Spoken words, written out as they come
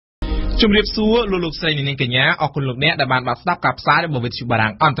ជំរាបសួរលោកស្រីនាងកញ្ញាអរគុណលោកអ្នកដែលបានស្ដាប់ការផ្សាយរបស់វិទ្យុបារាំ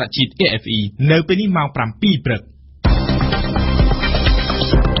ងអន្តរជាតិ RFI នៅពេលនេះម៉ោង 7 ព្រឹក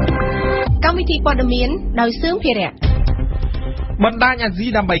កម្មវិធីព័ត៌មានដោយសឿងភិរៈបណ្ដាញអាស៊ី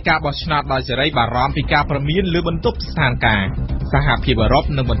ដើម្បីការបោះឆ្នោតដោយសេរីបារម្ភពីការព្រមានលើបន្ទប់ស្ថានភាពសហភាពអឺរ៉ុប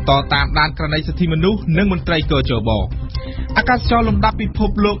នឹងបន្តតាមដានករណីសិទ្ធិមនុស្សនិងមន្ត្រីកោជបអាកាសចរលំដាប់ពិភព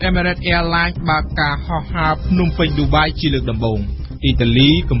លោក Emirates Airlines បើកការហោះហើរភ្នំពេញឌូបៃជាលើកដំបូងអ៊ីតាលី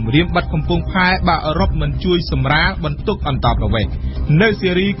គម្រាមបិទកំពង់ផែបើអឺរ៉ុបមិនជួយសម្រាលបន្ទុកអន្តរប្រវេសន៍នៅ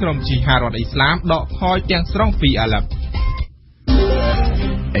សេរីក្រុមជីហារដ្ឋអ៊ីស្លាមដកថយទាំងស្រុងពីអាឡឹប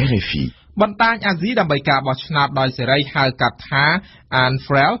RFI បណ្ដាញអាស៊ីដើម្បីការបោះឆ្នោតដោយសេរីហៅកាត់ថា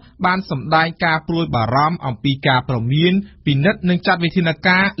Anfrel បានសម្ដែងការព្រួយបារម្ភអំពីការព្រមានពិនិត្យនិងចាត់វិធាន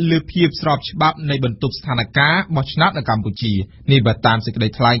ការលើភាពស្របច្បាប់នៃបន្ទប់ស្ថានភាពបោះឆ្នោតនៅកម្ពុជានេះបើតាមសេចក្តី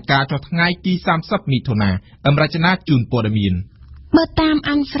ថ្លែងការណ៍ចុះថ្ងៃទី30មិថុនារចនាជូនព័ត៌មានបើតាម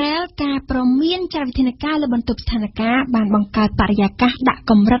Anfrel ការព្រមានចាត់វិធានការលើបន្ទប់ស្ថានភាពបានបង្កើតបរិយាកាសដាក់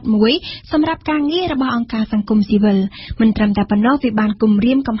កម្រិតមួយសម្រាប់ការងាររបស់អង្គការសង្គមស៊ីវិលមិនត្រឹមតែប៉ុណ្ណោះវាបានគំ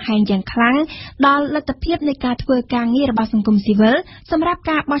រាមកំហែងយ៉ាងខ្លាំងដល់លទ្ធភាពនៃការធ្វើការងាររបស់សង្គមស៊ីវិលសម្រាប់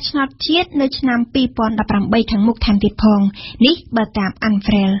ការបោះឆ្នោតជាតិនៅឆ្នាំ2018ខាងមុខថែមទៀតផងនេះបើតាម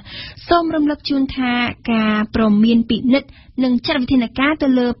Anfrel សូមរំលឹកជូនថាការព្រមានពិនិត្យនិងចាត់វិធានការទៅ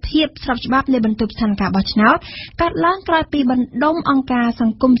លើភាពស្របច្បាប់នៃបន្ទប់ស្ថានភាពបោះឆ្នោតកាត់ឡើងក្រោយពីបណ្ដុំអង្គការស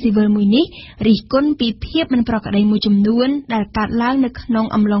ង្គមស៊ីវិលមួយនេះរិះគន់ពីភាពមិនប្រក្រតីមួយចំនួនដែលកើតឡើងនៅក្នុង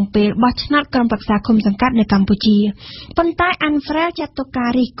អំឡុងពេលបោះឆ្នោតក្រុមប្រឹក្សាឃុំសង្កាត់នៅកម្ពុជាប៉ុន្តែ Anfrel ចាត់ទុកការ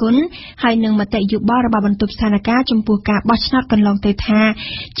រិះគន់ហើយនឹងមតិយោបល់របស់បន្ទប់ស្ថានភាពចំពោះការបោះឆ្នោតកន្លងទៅថា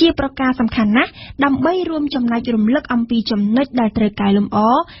ជាប្រការសំខាន់ណាស់ដើម្បីរួមចំណែករំលឹកអំពីចំណុចដែលត្រូវកែលម្អ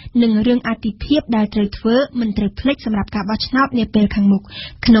និងរឿងអាទិភាពដែលត្រូវធ្វើមិនត្រូវភ្លេចសម្រាប់ការបោះឆ្នោតនាពេលខាងមុខ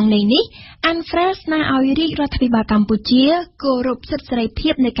ក្នុងន័យនេះ Anfrel ស្នើឲ្យរាជរដ្ឋាភិបាលកម្ពុជាគោរពសិទ្ធិសេរីភា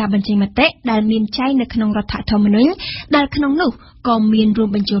ពនៃការបញ្ចេញមតិដែលមានចែងនៅក្នុងរដ្ឋធម្មនុញ្ញដែលក្នុងនោះក៏មានរួម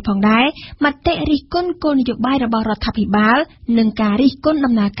បញ្ចូលផងដែរមតិរិះគន់គោលនយោបាយរបស់រដ្ឋាភិបាលនិងការរិះគន់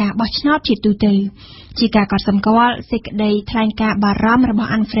ដំណើរការបោះឆ្នោតជាទូទៅជាការកត់សម្គាល់សេចក្តីថ្លែងការណ៍បារម្ភរបស់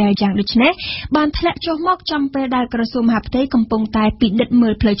Anfrel យ៉ាងដូចនេះបានធ្លាក់ចុះមកចំពេលដែលក្រសួងមហាផ្ទៃកំពុងតែពិនិត្យមើ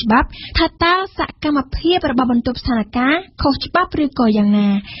លផ្លូវច្បាប់ថាតើសកម្មភាពរបស់បន្ទប់ស្ថានភាពខុសច្បាប់ឬក៏យ៉ាងណា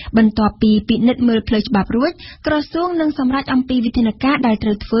បន្ទាប់ពីពិនិត្យមើលផ្លូវច្បាប់រួចក្រសួងនឹងសម្រេចអំពីវិធានការដែលត្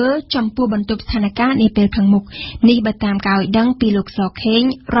រូវធ្វើចំពោះបន្ទប់ស្ថានភាពនាពេលខាងមុខនេះបើតាមការឲ្យដឹងពីលោកសខេង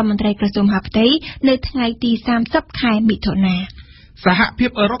រដ្ឋមន្ត្រីក្រសួងមហាផ្ទៃនៅថ្ងៃទី30ខែមិថុនាសហភាព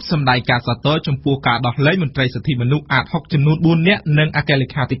អឺរ៉ុបសម្ដែងការសាទរចំពោះការដោះលែងមន្ត្រីសិទ្ធិមនុស្សអាត60ចំនួន4នាក់និងអគ្គលេ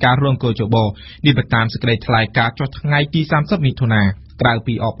ខាធិការរងកោជបនេះបើតាមសេចក្តីថ្លែងការណ៍ចុះថ្ងៃទី30មិថុនាក្រៅ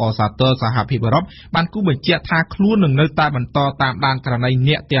ពីអបអរសាទរសហភាពអឺរ៉ុបបានគូបញ្ជាក់ថាខ្លួននឹងនៅតែបន្តតាមដានករណី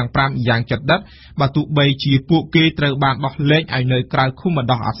អ្នកទាំង5យ៉ាងជិតដិតបើទោះបីជាពួកគេត្រូវបានដោះលែងឲ្យនៅក្រៅឃុំបណ្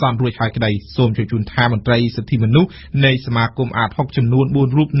ដោះអាសន្នរួចហើយក្តីសូមជួយជូនថាមន្ត្រីសិទ្ធិមនុស្សនៃសមាគមអាត60ចំនួន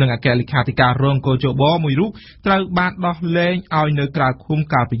4រូបនិងអគ្គលេខាធិការរងកោជបមួយរូបត្រូវបានដោះលែងឲ្យនៅក្រៅឃុំ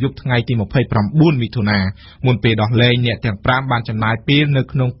កាលពីយប់ថ្ងៃទី29មិថុនាមុនពេលដោះលែងអ្នកទាំង5បានចំណាយពេលនៅ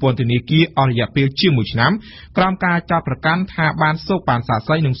ក្នុងពន្ធនាគារអស់រយៈពេលជាង1ឆ្នាំក្រោមការចោទប្រកាន់ថាបានសោកបានសាក់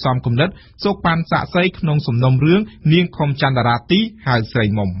សីនឹងសំគំនិតសោកបានសាក់សីក្នុងសំណុំរឿងនាងខុមចន្ទរាទីហៅស្រី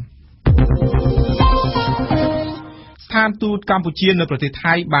មុំស្ថានទូតកម្ពុជានៅប្រទេស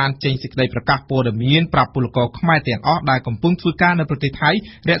ថៃបានចេញសេចក្តីប្រកាសព័ត៌មានប្រាប់ពលករខ្មែរទាំងអស់ដែលកំពុងធ្វើការនៅប្រទេសថៃ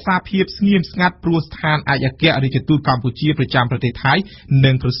រក្សាភាពស្ងៀមស្ងាត់ព្រោះស្ថានឯកអគ្គរដ្ឋទូតកម្ពុជាប្រចាំប្រទេសថៃ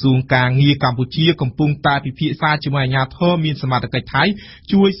និងក្រសួងការងារកម្ពុជាកំពុងតែពិភាក្សាជាមួយអាជ្ញាធរមានសមត្ថកិច្ចថៃ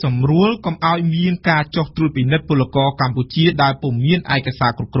ជួយសម្រួលកុំឲ្យមានការចុះត្រួតពិនិត្យពលករកម្ពុជាដែលពុំមានឯកសា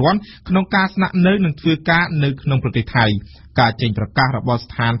រគ្រប់គ្រាន់ក្នុងការស្នាក់នៅនិងធ្វើការនៅក្នុងប្រទេសថៃការចេញប្រកាសរបស់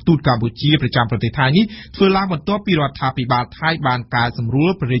ស្ថានទូតកម្ពុជាប្រចាំប្រទេសថៃនេះធ្វើឡើងបន្ទាប់ពីរដ្ឋាភិបាលថៃបានកែសម្រួល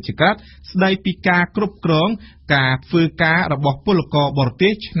ព្រះរាជក្រឹត្យស្តីពីការគ្រប់គ្រងការធ្វើការរបស់ពលករបរទេ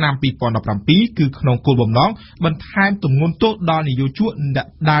សឆ្នាំ2017គឺក្នុងគោលបំណងបន្ថែមទម្ងន់ទោសដល់នយោជក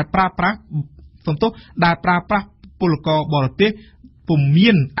ដែលប្រើប្រាស់ពលករបរទេសពុំមា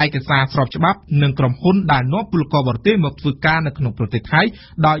នឯកសារស្របច្បាប់និងក្រុមហ៊ុនដែលនាំពលករបរទេសមកធ្វើការនៅក្នុងប្រទេសថៃ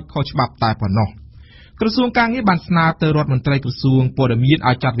ដោយខុសច្បាប់តែប៉ុណ្ណោះក្រសួងការងារបានស្នើទៅរដ្ឋមន្ត្រីក្រសួងព័ត៌មាន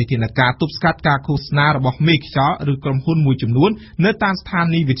ឲ្យចាត់វិធានការទប់ស្កាត់ការឃោសនារបស់មេខ្យល់ឬក្រុមហ៊ុនមួយចំនួននៅតាមស្ថា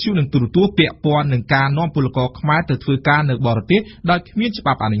នីយ៍វិទ្យុនិងទូរទស្សន៍ពាក់ព័ន្ធនឹងការនាំពលករខ្មែរទៅធ្វើការនៅបរទេសដោយគ្មានច្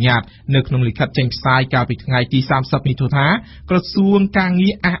បាប់អនុញ្ញាតនៅក្នុងលិខិតចេញផ្សាយកាលពីថ្ងៃទី30មិថុនាក្រសួងការងា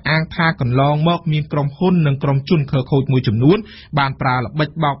រអះអាងថាកន្លងមកមានក្រុមហ៊ុននិងក្រុមជនខិលខូចមួយចំនួនបានប្រើល្បិច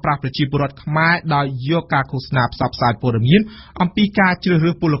បោកប្រាស់ប្រជាពលរដ្ឋខ្មែរដោយយកការឃោសនាផ្សព្វផ្សាយព័ត៌មានអំពីការជ្រើស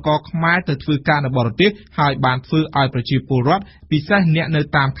រើសពលករខ្មែរទៅធ្វើការនៅបរទេសហើយបានធ្វើឲ្យប្រជាពលរដ្ឋពិសេសអ្នកនៅ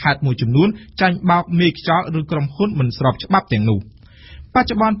តាមខេត្តមួយចំនួនចាញ់បោកមេខ្យល់ឬក្រុមហ៊ុនមិនស្របច្បាប់ទាំងនោះ បច្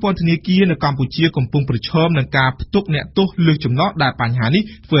ចុប្បន្នពន្ធនាគារនៅកម្ពុជាកំពុងប្រឈមនឹងការផ្ទុកអ្នកទោសលើសចំណោទដែលបញ្ហានេះ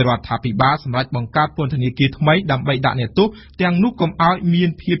ធ្វើរដ្ឋាភិបាលសម្រេចបង្កើតពន្ធនាគារថ្មីដើម្បីដាក់អ្នកទោសទាំងនោះកុំឲ្យមាន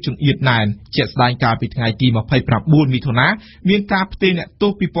ភាពចង្អៀតណែនជាក់ស្ដែងកាលពីថ្ងៃទី29មិថុនាមានការផ្ទេរអ្នកទោ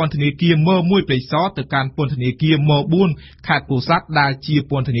សពីពន្ធនាគារម1ព្រៃសរទៅកាន់ពន្ធនាគារម4ខេត្តពោធិ៍សាត់ដែលជា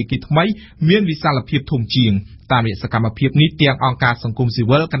ពន្ធនាគារថ្មីមានវិសាលភាពធំជាងតាមរយៈសកម្មភាពនេះទាំងអង្គការសង្គមស៊ី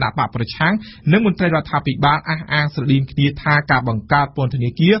វិលគណៈបកប្រឆាំងនិងមន្ត្រីរដ្ឋាភិបាលអះអាងស្រដៀងគ្នាថាការបង្កើតពន្ធនា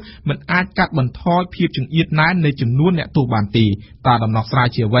គារមិនអាចកាត់បន្ថយភាពចង្អៀតណែននៃចំនួនអ្នកទោសបានទេតើដំណោះស្រាយ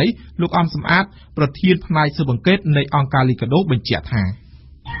ជាអ្វីលោកអំសំអាតប្រធានផ្នែកស៊ើបអង្កេតនៃអង្គការលីកាដូបញ្ជាក់ថា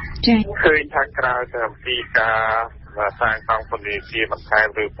ចា៎ឃើញថាក្រៅពីការសាងសង់ពន្ធនាគារបន្ថែម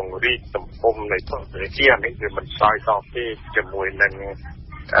ឬពង្រីកទំហំនៃពន្ធនាគារនេះវាមិនឆ្លើយតបទេជាមួយនឹង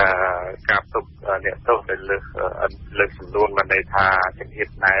ការទប់អ្នកទោសដែលលើសចំនួនមិនន័យថាជំនាញ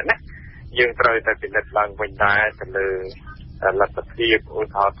ណែណាយើងត្រូវតែពិនិត្យឡើងវិញដែរទៅលើលទ្ធភាពឧ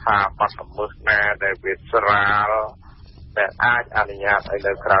ទាហរណ៍ថាបទល្មើសណាដែលវាស្រាលដែលអាចអនុញ្ញាតឲ្យ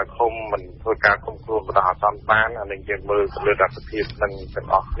នៅក្រៅឃុំមិនធ្វើការឃុំខ្លួនបណ្ដោះអាសន្នបានអានេះយើងមើលទៅលើលទ្ធភាពនឹងទាំង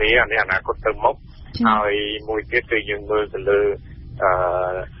អស់គ្នានេះអនាគតទៅមុខហើយមួយទៀតគឺយើងមើលទៅលើ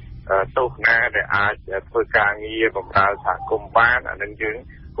ទោសណាដែលអាចធ្វើការងារបម្រើសហគមន៍បានអានឹងយើង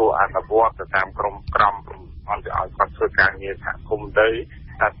គួរអនុវត្តទៅតាមក្រមអន្តរឲ្យគាត់ធ្វើការងារសហគមន៍ទៅ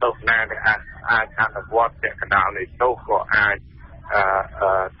តែទោសណាដែលអាចអនុវត្តពាក់កណ្ដាលនៃទោសក៏អាច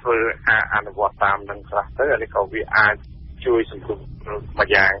ធ្វើការអនុវត្តតាមនឹងខ្លះទៅអានេះក៏វាអាចជួយសង្គមមួយ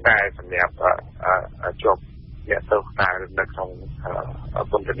យ៉ាងដែរសម្រាប់ជាប់អ្នកទោសដែលនៅក្នុង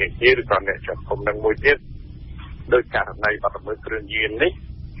ពន្ធនាគារឬក៏អ្នកជាប់ឃុំនឹងមួយទៀតដោយករណីបទល្មើសគ្រឿងញៀននេះ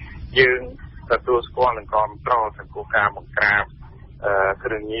យើងទទួលស្គាល់និងគាំទ្រចំពោះការបង្ក្រាបគ្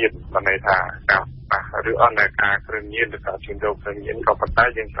រឿងញៀនបានន័យថាការប៉ះឬអន្តរការគ្រឿងញៀនឬក៏ជំរុញគ្រឿងញៀនក៏ប៉ុន្តែ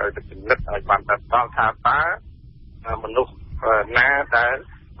យើងត្រូវតែពិនិត្យឲ្យបានដល់ថាតើមនុស្សណាដែល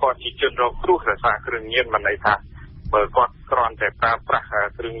គាត់ជាជនរងគ្រោះដោយសារគ្រឿងញៀនបានន័យថាបើគាត់គ្រាន់តែប្រើប្រាស់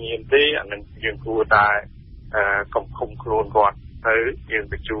គ្រឿងញៀនទេអានឹងយើងគួរតែកុំឃុំខ្លួនគាត់ទៅយើង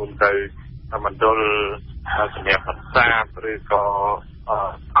បញ្ជូនទៅមណ្ឌលសម្រាប់បន្សាបឬក៏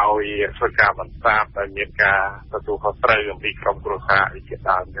ឲ្យធ្វើការបន្សាបដែលមានការទទួលខុសត្រូវអំពីក្រុមគ្រួសារអីជា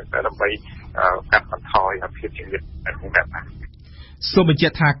ដើមតែដើម្បីកាត់បន្ថយភាពជំនឿក្នុងការណាសូមបញ្ជា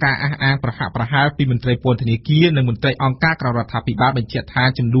ក់ថាការអះអាងប្រហាក់ប្រហែលពីមន្ត្រីពន្ធនាគារនិងមន្ត្រីអង្គការក្រៅរដ្ឋាភិបាលបញ្ជាក់ថា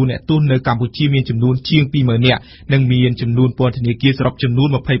ចំនួនអ្នកទោសនៅកម្ពុជាមានចំនួនជាង 20,000 នាក់និងមានចំនួនពន្ធនាគារសរុបចំនួន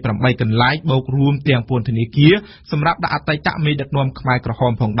 28 កន្លែងបូករួមទាំងពន្ធនាគារសម្រាប់ដាក់អតីតមេដឹកនាំខ្មែរក្រហ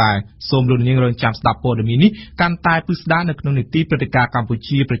មផងដែរសូមលោកនាងរងចាំស្ដាប់ព័ត៌មាននេះកាន់តែពិស្ដារនៅក្នុងនីតិព្រឹត្តិការណ៍កម្ពុ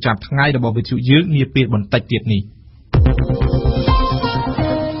ជាប្រចាំថ្ងៃរបស់វិទ្យុយើងនាពេលបន្តិចទៀតនេះ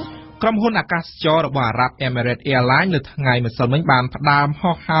ក្រុមហ៊ុនអាកាសចររបស់អារ៉ាប់ Emirates Airlines នៅថ្ងៃម្សិលមិញបានផ្ដើម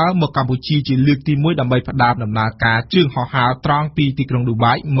ហោះហើរមកកម្ពុជាជាលើកទី1ដើម្បីផ្ដើមដំណើរការជើងហោះហើរត្រង់ពីទីក្រុងឌូ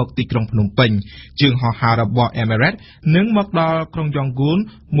បៃមកទីក្រុងភ្នំពេញជើងហោះហើររបស់ Emirates នឹងមកដល់ក្រុងយ៉ងហ្គូន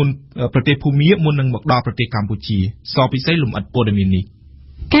មុនប្រទេសភូមាមុននឹងមកដល់ប្រទេសកម្ពុជាសពិសេសលំអិតព័ត៌មាននេះ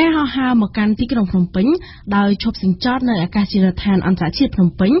ការហោះហើរមកកាន់ទីក្រុងភ្នំពេញដោយឈប់សញ្ចតនៅអាកាសយានដ្ឋានអន្តរជាតិភ្នំ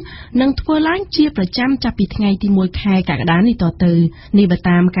ពេញនឹងធ្វើឡើងជាប្រចាំចាប់ពីថ្ងៃទី1ខែកក្កដានេះតទៅនេះបើ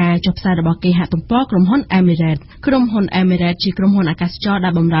តាមការចុះផ្សាយរបស់គេហទំព័រក្រុមហ៊ុន Emirates ក្រុមហ៊ុន Emirates ជាក្រុមហ៊ុនអាកាសចរដែ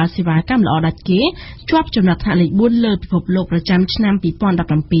លបម្រើសេវាកម្មល្អដាច់គេជាប់ចំណាត់ថ្នាក់លេខ4លើពិភពលោកប្រចាំឆ្នាំ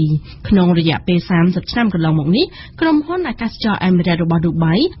2017ក្នុងរយៈពេល30ឆ្នាំកន្លងមកនេះក្រុមហ៊ុនអាកាសចរ Emirates របស់ឌូ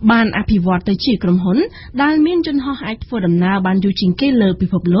បៃបានអភិវឌ្ឍទៅជាក្រុមហ៊ុនដែលមានយន្តហោះអាចធ្វើដំណើរបានយូរជាងគេលើពិ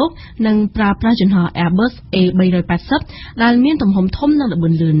ភពលោកនិងប្រើប្រាស់យន្តហោះ Airbus A380 ដែលមានទំហំធំនិងល្បឿ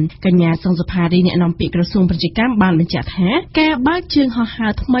នលឿនកញ្ញាសង្សុផារីអ្នកនាំពាក្យក្រសួងពាណិជ្ជកម្មបានបញ្ជាក់ថាការបើកជើងហោះហើ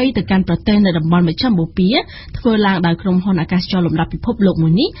រថ្មីទៅកាន់ប្រទេសនៅតំបន់មជ្ឈមបូព៌ាធ្វើឡើងដោយក្រុមហ៊ុនអាកាសចរលំដាប់ពិភពលោកមួ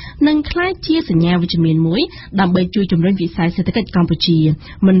យនេះនឹងក្លាយជាសញ្ញាវិជ្ជមានមួយដើម្បីជួយជំរុញវិស័យសេដ្ឋកិច្ចកម្ពុជា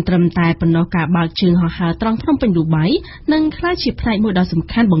មិនត្រឹមតែប៉ុណ្ណោះការបើកជើងហោះហើរត្រង់ភ្នំពេញឌូបៃនឹងក្លាយជាផ្នែកមួយដ៏សំ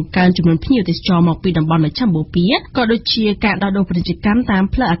ខាន់បង្កើនចំនួនភ្ញៀវទេសចរមកពីតំបន់មជ្ឈមបូព៌ាក៏ដូចជាការដោះដូរពាណិជ្ជកម្មតាម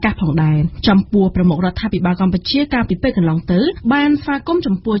ផ្លូវអាកាសផងដែរចំពោះប្រមុខរដ្ឋាភិបាលកម្ពុជាកាលពីពេលកន្លងទៅបានស្វាគមន៍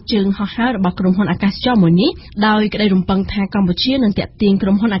ចំពោះជើងហោះហើររបស់ក្រុមហ៊ុនអាកាសចរមួយនេះដោយក្តីរំពឹងថាកម្ពុជានឹងទាក់ទាញក្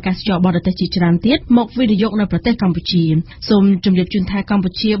រុមហ៊ុនអាកាសចរបរទេសជាច្រើនទៀតមកវិនិយោគនៅប្រទេសកម្ពុជាសូមជម្រាបជូនថាកម្ពុ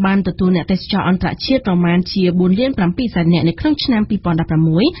ជាបានទទួលអ្នកទេសចរអន្តរជាតិប្រមាណជា 4.7 សែននាក់នៅក្នុងឆ្នាំ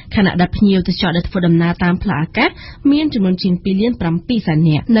2016ខណៈដែលភ្ញៀវទេសចរដែលធ្វើដំណើរតាមផ្លូវអាកាសមានចំនួនជាង 2.7 សែន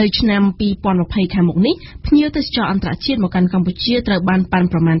នាក់នៅឆ្នាំ2020ខាងមុខនេះភ្ញៀវទេសចរអន្តរជាតិមកកាន់កម្ពុជាត្រូវបានប៉ាន់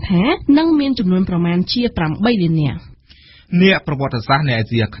ប្រមាណថានឹងមានចំនួនប្រមាណជា 8 លាននាក់ អ្នកប្រវត្តិសាស្ត្រនៃអា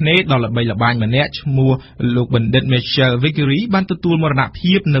ស៊ីអាគ្នេយ៍ដ៏ល្បីល្បាញម្នាក់ឈ្មោះលោកបណ្ឌិត Michel Vickery បានទទួលមរណ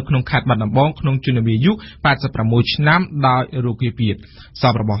ភាពនៅក្នុងខេត្តបាត់ដំបងក្នុងជំនាយុ86ឆ្នាំដោយរោគភាពស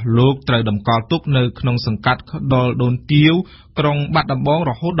ពរបស់លោកត្រូវតម្កល់ទុកនៅក្នុងសង្កាត់ដុលដូនទាវក្រុងបាត់ដំបង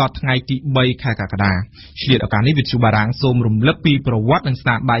រហូតដល់ថ្ងៃទី3ខែកក្កដាឆ្លៀតឱកាសនេះវិទ្យុបារាំងសូមរំលឹកពីប្រវត្តិនិងស្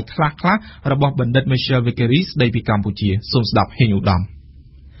នាដៃខ្លះៗរបស់បណ្ឌិត Michel Vickery ស្ដីពីកម្ពុជាសូមស្ដាប់ហេងឧត្តម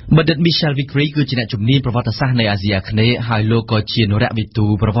បណ្ឌិត Michel Vickery គឺជាអ្នកជំនាញប្រវត្តិសាស្ត្រនៃអាស៊ីអាគ្នេយ៍ហើយលោកក៏ជានរៈវិទូ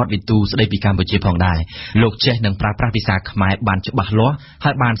ប្រវត្តិវិទូស្ដីពីកម្ពុជាផងដែរលោកចេះនឹងប្រើប្រាស់ភាសាខ្មែរបានច្បាស់លាស់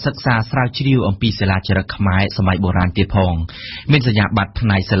ហើយបានសិក្សាស្រាវជ្រាវអំពីសិលាចារឹកខ្មែរសម័យបុរាណទៀតផងមានសញ្ញាបត្រផ្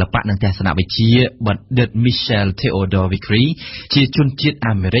នែកសិល្បៈនិងទស្សនវិជ្ជាបណ្ឌិត Michel Theodore Vickery ជាជនជាតិ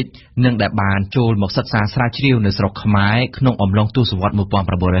អាមេរិកនិងដែលបានចូលមកសិក្សាស្រាវជ្រាវនៅស្រុកខ្មែរក្នុងអំឡុងទសវត្សរ៍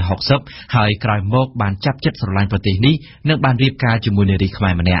1960ហើយក្រោយមកបានចាប់ចិត្តស្រឡាញ់ប្រទេសនេះនិងបានរៀបការជាមួយនារីខ្មែ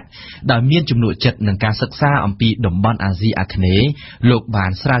រម្នាក់ដោយមានជំនួសចិត្តនឹងការសិក្សាអំពីតំបន់អាស៊ីអាគ្នេយ៍លោកបា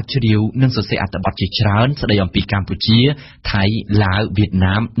នស្រាវជ្រាវនិងសរសេរអត្ថបទជាច្រើនស្ដីអំពីកម្ពុជាថៃឡាវវៀត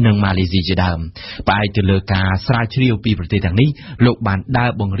ណាមនិងម៉ាឡេស៊ីជាដើមផ្អែកទៅលើការស្រាវជ្រាវពីប្រទេសទាំងនេះលោកបានដើរ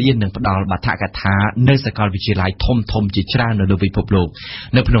បង្រៀននិងផ្ដល់បទកថានៅសាកលវិទ្យាល័យធំៗជាច្រើននៅលើពិភពលោក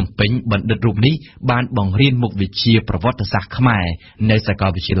នៅភ្នំពេញបណ្ឌិតរូបនេះបានបង្រៀនមុខវិជ្ជាប្រវត្តិសាស្ត្រខ្មែរនៅសាកល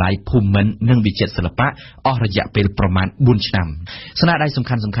វិទ្យាល័យភូមិន្ទនិងវិចិត្រសិល្បៈអស់រយៈពេលប្រមាណ4ឆ្នាំស្នាដៃសំ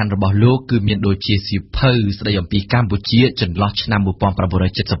ខាន់ៗរបស់លោកគឺមានដូចជាសៀវភៅស្ដីអំពីកម្ពុជាចន្លោះឆ្នាំ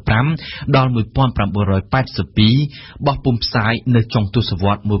1975ដល់1982បោះពុម្ពផ្សាយនៅចុងទសវ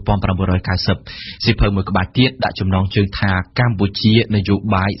ត្សរ៍1990សៀវភៅមួយក្បាលទៀតដាក់ចំណងជើងថាកម្ពុជានយោ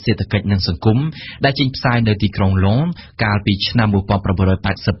បាយសេដ្ឋកិច្ចនិងសង្គមដែលចេញផ្សាយនៅទីក្រុងឡុងកាលពីឆ្នាំ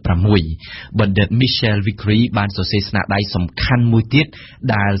1986បណ្ឌិត Michel Vickery បានសរសេរស្នាដៃសំខាន់មួយទៀត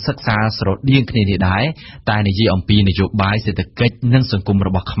ដែលសិក្សាស្រដៀងគ្នានេះដែរតែនិយាយអំពីនយោបាយសេដ្ឋកិច្ចនិងសង្គមរ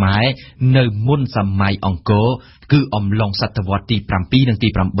បស់ខ្មែរនៅមុនសម័យអង្គរគឺអំឡុងសតវត្សទី7និងទី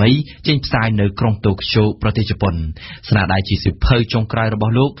8ចេញផ្សាយនៅក្រុងតូក្យូប្រទេសជប៉ុនស្នាដៃជាសៀវភៅចុងក្រោយរប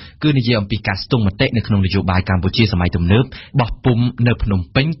ស់លោកគឺនិយាយអំពីការស្ទង់មតិនៅក្នុងនយោបាយកម្ពុជាសម័យទំនើបបោះពុម្ពនៅភ្នំ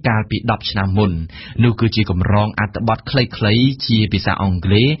ពេញកាលពី10ឆ្នាំមុននោះគឺជាកម្រងអត្ថបទខ្លីៗជាភាសាអង់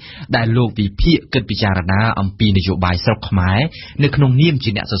គ្លេសដែលលោកវិភាគគិតពិចារណាអំពីនយោបាយស្រុកខ្មែរនៅក្នុងនាមជា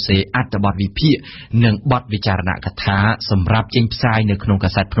អ្នកសរសេរអត្ថបទវិភាគនិងបទវិចារណកថាសម្រាប់ចេញផ្សាយនៅក្នុងកា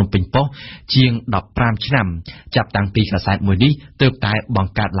សែតភ្នំពេញប៉ុស្តិ៍ជាង15ឆ្នាំចាប់តាំងពីកាសែតមួយនេះទើបតែប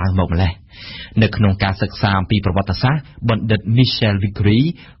ង្កើតឡើងមកម្លេះនៅក្នុងការសិក្សាអំពីប្រវត្តិសាស្ត្របណ្ឌិត Michel Vickery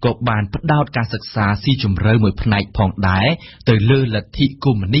ក៏បានផ្ដោតការសិក្សាស៊ីជម្រៅមួយផ្នែកផងដែរទៅលើលទ្ធិ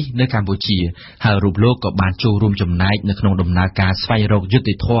កុម្មុយនីសនៅកម្ពុជាហើយរូបលោកក៏បានចូលរួមចំណែកនៅក្នុងដំណើរការស្វែងរកយុត្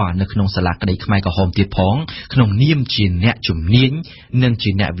តិធម៌នៅក្នុងសាលាក្តីខ្មែរក្រហមទៀតផងក្នុងនាមជាអ្នកជំនាញនិងជា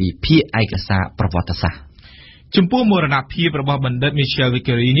អ្នកវិភាគឯកសារប្រវត្តិសាស្ត្រចំពោះមរណភាពរបស់បណ្ឌិត Michel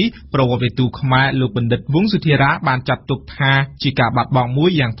Vickery នេះប្រវត្តិវិទូខ្មែរលោកបណ្ឌិតវង្សសុធារាបានចាត់ទុកថាជាការបាត់បង់មួយ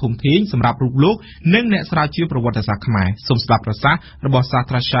យ៉ាងធំធេងសម្រាប់រូបលោកនិងអ្នកស្រាវជ្រាវប្រវត្តិសាស្ត្រខ្មែរសូមស្ដាប់ប្រសាសន៍របស់សាស្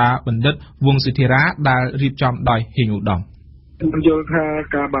ត្រាចារ្យបណ្ឌិតវង្សសុធារាដែលរៀបចំដោយហេងឧត្តមខ្ញុំយល់ថា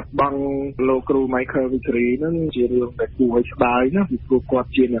ការបាត់បង់លោកគ្រូ Michel Vickery ហ្នឹងជារឿងដែលគួរឲ្យស្ដាយណាពីព្រោះគាត់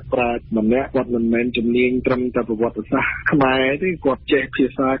ជាអ្នកប្រាជ្ញម្នាក់គាត់មិនមែនជំនាញត្រឹមតែប្រវត្តិសាស្ត្រខ្មែរទេគាត់ចេះភា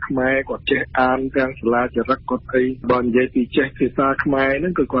សាខ្មែរគាត់ចេះអានទាំងសាលាចរិតគាត់អីបើនិយាយពីចេះភាសាខ្មែរហ្នឹ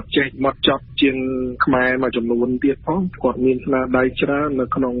ងគឺគាត់ចេះមកចប់ជាងខ្មែរមួយចំនួនទៀតផងគាត់មានស្នាដៃច្រើននៅ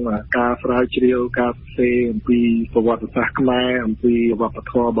ក្នុងការស្រាវជ្រាវការសរសេរអំពីប្រវត្តិសាស្ត្រខ្មែរអំពីវប្ប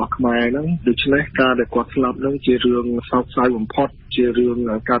ធម៌របស់ខ្មែរហ្នឹងដូច្នេះការដែលគាត់ស្លាប់ហ្នឹងជារឿងសោកសៅបំផុតជារឿង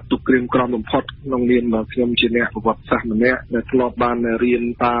ការទុកក្រៀមក្រំបំផុតក្នុងនាមខ្ញុំជាអ្នកប្រវត្តិសាស្ត្រម្នាក់ដែលធ្លាប់បានរៀន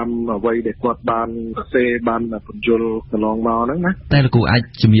តាមអ្វីដែលគាត់បានសរសេរបានបញ្យល់កន្លងមកហ្នឹងណាតែលោកគ្រូអាច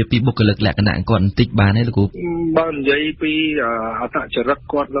ជំរាបពីបុគ្គលិកលក្ខណៈគាត់បន្តិចបានទេលោកគ្រូបើនិយាយពីអត្តចរិត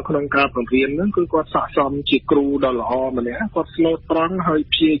គាត់នៅក្នុងការបង្រៀនហ្នឹងគឺគាត់ស័ក្តិសមជាគ្រូដ៏ល្អម្នាក់គាត់ស្លូតត្រង់ហើយ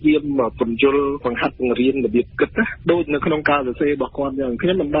ព្យាយាមបញ្យល់បង្ហាត់បង្រៀនរបៀបគិតណាដូចនៅក្នុងការសរសេររបស់គាត់យ៉ាងខ្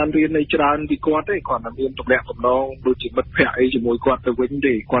ញុំមិនបានរៀននៃច្រើនពីគាត់ទេគាត់តែមានទំនាក់ទំនងដូចជាមិត្តភក្តិអីជាមួយគាត់ទៅវិញ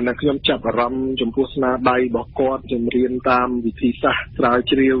ទេគាត់តែខ្ញុំចាប់អារម្មណ៍ចំពោះស្នាដៃរបស់គាត់ជំរៀនតាមវិធីសាស្ត្រស្រាវ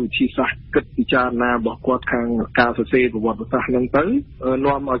ជ្រាវវិធីសាស្ត្រគិតពិចារណារបស់គាត់ខាងការសរសេរប្រវត្តិសាស្ត្រហ្នឹងទៅ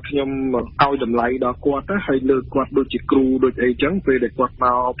នាំឲ្យខ្ញុំឲ្យតម្លៃដល់គាត់ទៅហើយលើកគាត់ដូចជាគ្រូដូចអីចឹងពេលដែលគាត់ម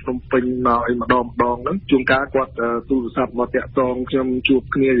កភ្នំពេញមកអីម្ដងហ្នឹងជួនកាលគាត់ទូរស័ព្ទមកតាក់ទងខ្ញុំជួប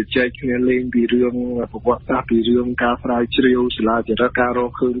គ្នាជជែកគ្នាលេងពីរឿងប្រវត្តិសាស្ត្រពីរឿងការស្រាវជ្រាវសាលាចរិតការរ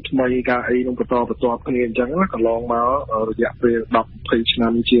កឃើញថ្មីការអីនឹងបន្តគ្នាអញ្ចឹងកន្លងមករយៈពេល10-20ឆ្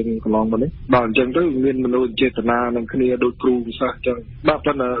នាំជាងកន្លងមកនេះបាទអញ្ចឹងទៅមានមនោចេតនានឹងគ្នាដូចគ្រូវិសាស្ត្រអញ្ចឹងបាទ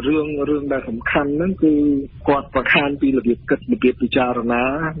ប៉ុន្តែរឿងដែលសំខាន់ហ្នឹងគឺគាត់បង្ហាញពីរបៀបគិតរបៀបពិចារណា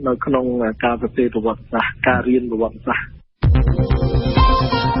នៅក្នុងការសរសេរប្រវត្តិសាស្ត្រការរៀនប្រវត្តិសាស្ត្រ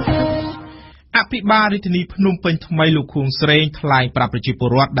អ ភិបាលរាជធានីភ្នំពេញថ្មីលោកខួងស្រេងថ្លែងប្រាប់ប្រជាពល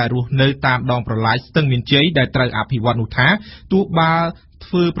រដ្ឋដែលរស់នៅតាមដងប្រឡាយស្ទឹងមានជ័យដែលត្រូវអភិវឌ្ឍនោះថាទោះបើ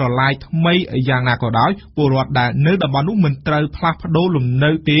ធ្វើប្រឡាយថ្មីយ៉ាងណាក៏ដោយពលរដ្ឋដែលនៅតំបន់នោះមិនត្រូវផ្លាស់ប្ដូរលំ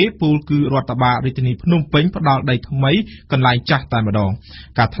នៅទេពលគឺរដ្ឋបាលរាជធានីភ្នំពេញផ្ដល់ដីថ្មីកន្លែងចាស់តែម្ដង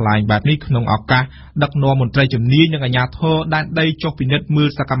ការថ្លែងបែបនេះក្នុងឱកាសដឹកនាំមន្ត្រីជំនាញនិងអាជ្ញាធរដែនដីចុះពិនិត្យមើល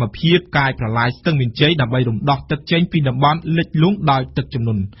សកម្មភាពកាយប្រឡាយស្ទឹងមានជ័យដើម្បីរំដោះទឹកចេញពីតំបន់លិចលង់ដោយទឹកជំន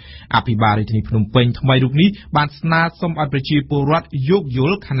ន់អភិបាលរាជធានីភ្នំពេញថ្មីរូបនេះបានស្នើសុំឲ្យប្រជាពលរដ្ឋយោគយ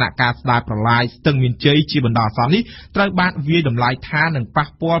ល់ខណៈការស្ដារប្រឡាយស្ទឹងមានជ័យជាបណ្ដោះអាសន្ននេះត្រូវបានវាយតម្លៃថានឹងប៉ះ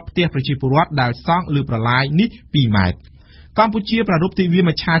ពាល់ផ្ទះប្រជាពលរដ្ឋដែលសង់លើប្រឡាយនេះ2ម៉ែត្រកម្ពុជាប្រារព្ធទិវាម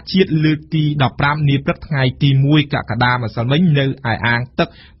ច្ឆជាតិលើកទី15នាព្រឹកថ្ងៃទី1កក្កដាម្សិលមិញនៅឯអាងទឹក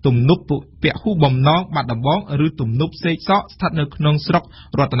ទំនប់ពហុបំណងបាត់ដំបងឬទំនប់សេកសកស្ថិតនៅក្នុងស្រុក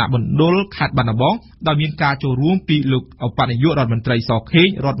រតនបណ្ឌលខេត្តបាត់ដំបងដោយមានការចូលរួមពីលោកឧបនាយករដ្ឋមន្ត្រីសខេង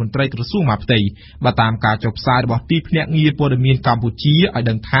រដ្ឋមន្ត្រីក្រសួងមហាផ្ទៃបើតាមការចុះផ្សាយរបស់ទីភ្នាក់ងារព័ត៌មានកម្ពុជាឲ្យ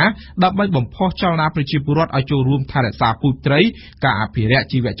ដឹងថាដើម្បីបំផុសចលនាប្រជាពលរដ្ឋឲ្យចូលរួមថែរក្សាពូជត្រីការអភិរក្ស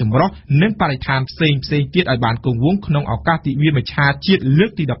ជីវៈចម្រុះនិងបរិស្ថានផ្សេងទៀតឲ្យបានគង់វង្សក្នុងឱកាសទិវាមច្ឆជាតិលើ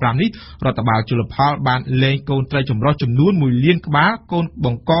កទី15នេះរដ្ឋបាលជលផលបានលែងកូនត្រីចម្រុះចំនួន1លានក្បាលកូនប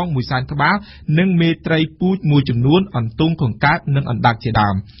ង្កង1សែនក្បាលនិងមេត្រីពូជមួយចំនួនអន្ទង់កង្កែបនិងអណ្ដាកជាដើ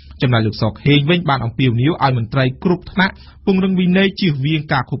មចំណែកលោកសកហេងវិញបានអំពាវនាវឲ្យមន្ត្រីគ្រប់ថ្នាក់ពង្រឹងវិន័យជៀសវាង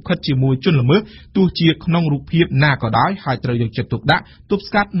ការខុបខិតជាមួយជនល្មើសទោះជាក្នុងរូបភាពណាក៏ដោយហើយត្រូវយកចិត្តទុកដាក់ទប់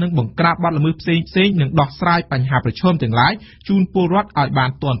ស្កាត់និងបង្ក្រាបបទល្មើសផ្សេងនិងដោះស្រាយបញ្ហាប្រឈមទាំងឡាយជូនពលរដ្ឋឲ្យបាន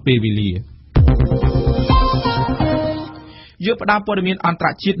ទាន់ពេលវេលាយកផ្ដើមព័ត៌មានអន្តរ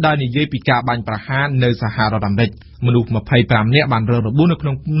ជាតិដោយនិយាយពីការបាញ់ប្រហារនៅសហរដ្ឋអាមេរិកមនុស្ស25នាក់បានរងរបួសនៅក្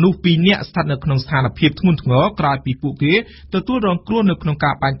នុងនោះ2នាក់ស្ថិតនៅក្នុងស្ថានភាពធ្ងន់ធ្ងរក្រោយពីពួកគេទទួលរងគ្រោះនៅក្នុង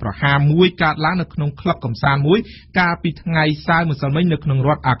ការបាញ់ប្រហារមួយកើតឡើងនៅក្នុងក្លឹបកម្សាន្តមួយកាលពីថ្ងៃសៅរ៍ម្សិលមិញនៅក្នុងរ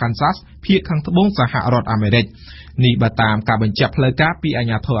ដ្ឋ Arkansas ភាគខាងត្បូងសហរដ្ឋអាមេរិកនេះបើតាមការបញ្ជាក់ផ្លូវការពីអាជ្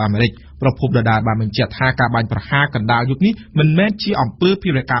ញាធរអាមេរិកប្រពន្ធដដែលបានបញ្ជាក់ថាការបាញ់ប្រហារកណ្ដាលយុគនេះមិនមែនជាអំពើភេ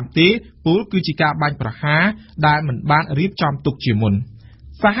រវកម្មទេពលគឺជាការបាញ់ប្រហារដែលមិនបានរៀបចំទុកជាមុន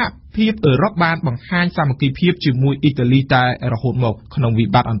សហភាពអឺរ៉ុបបានបង្ហាញសាមគ្គីភាពជាមួយអ៊ីតាលីតែរហូតមកក្នុងវិ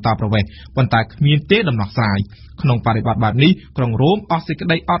បត្តិអន្តរប្រវេសន៍ប៉ុន្តែគ្មានទេដំណោះស្រាយក្នុងបរិបទបែបនេះក្រុងរ៉ូមអស់សេចក្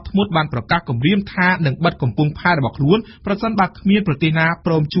តីអត់ធ្មត់បានប្រកាសគម្រាមថានឹងបិទកំពង់ផែរបស់ខ្លួនប្រសិនបើគ្មានប្រទេសណា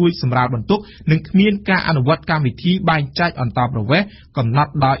ព្រមជួយសម្រាលបន្ទុកនិងគ្មានការអនុវត្តកម្មវិធីបែងចែកអន្តរប្រវេសន៍កំណ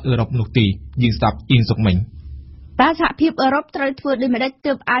ត់ដោយអឺរ៉ុបនោះទេយើងស្ដាប់អ៊ីនសុកមិញតើសហភាពអឺរ៉ុបត្រូវធ្វើដូចម្តេច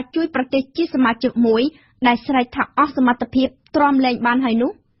ទើបអាចជួយប្រទេសជាសមាជិកមួយដែលស្រែកថាអស់សមត្ថភាពទ្រាំលែងបានហើយ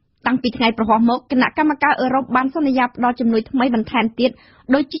នោះតាំងពីថ្ងៃប្រហោះមកគណៈកម្មការអឺរ៉ុបបានសន្យាផ្តល់ជំនួយថ្មីបន្ថែមទៀត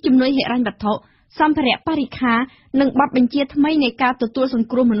ដូចជាជំនួយហិរញ្ញវត្ថុសម្ភារៈបរិក្ខារនិងបទបញ្ជាថ្មីនៃការទទួលសង្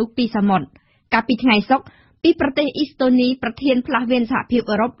គ្រោះមនុស្សពីសមុទ្រកាលពីថ្ងៃសុក្រពីប្រទេសអ៊ីស្តូនីប្រធានផ្លាស់វេនសហភាព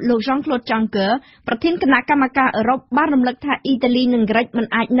អឺរ៉ុបលោក Jean-Claude Juncker ប្រធានគណៈកម្មការអឺរ៉ុបបានរំលឹកថាអ៊ីតាលីនិងក្រិចមិន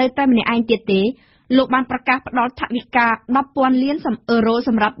អាចនៅតែម្នាក់ឯងទៀតទេលោកបានប្រកាសផ្តល់ថវិកា 10,000 លានអឺរ៉ូស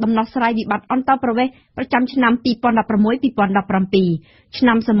ម្រាប់ដំណោះស្រាយវិបត្តិអន្តរប្រវេសន៍ប្រចាំឆ្នាំ 2016-2017 ឆ្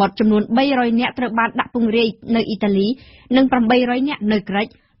នាំសមុទ្រចំនួន300នាក់ត្រូវបានដាក់ពង្រាយនៅអ៊ីតាលីនិង800នាក់នៅក្រិច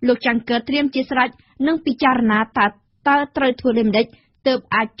លោក Juncker ត្រៀមជាស្រេចនឹងពិចារណាតើត្រូវធ្វើដូចម្តេចទើប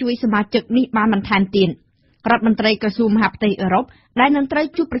អាចជួយសមាជិកនេះបានបន្ថែមទៀតរដ្ឋមន្ត្រីក្រសួងមហាផ្ទៃអឺរ៉ុបដែលនឹងត្រូវ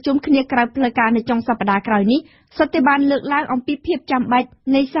ជួបប្រជុំគ្នាក្រៅផ្លូវការនៅចុងសប្តាហ៍ក្រោយនេះសុទ្ធតែបានលើកឡើងអំពីភាពចាំបាច់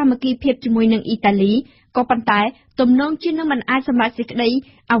នៃសាមគ្គីភាពជាមួយនឹងអ៊ីតាលីក៏ប៉ុន្តែទំនងជានឹងមិនអាចសម្រេចសេចក្តី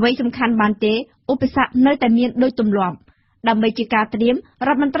អ្វីសំខាន់បានទេឧបសគ្គនៅតែមានដូចទម្លាប់ដើម្បីជាការត្រៀមរ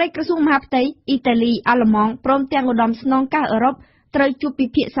ដ្ឋមន្ត្រីក្រសួងមហាផ្ទៃអ៊ីតាលីអាល្លឺម៉ង់ព្រមទាំងឧត្តមស្នងការអឺរ៉ុបត្រូវជួបពិ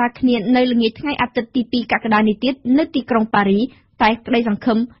ភាក្សាគ្នានៅល្ងាចថ្ងៃអាទិត្យទី2កក្កដានេះទៀតនៅទីក្រុងប៉ារីតែក្តីសង្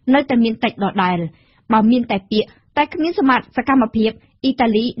ឃឹមនៅតែមានតិចដដែលបើមានតែពាក្យតែគ្មានសកម្មភាពអ៊ីតា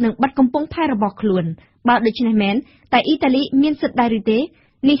លីនឹងបិទកំពង់ផែរបស់ខ្លួនបើដូច្នេះមែនតែអ៊ីតាលីមានសិទ្ធិដែរឬទេ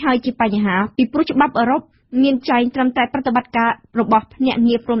នេះហើយជាបញ្ហាពីព្រោះច្បាប់អឺរ៉ុបមានចែងត្រឹមតែប្រតិបត្តិការរបស់ភ្នាក់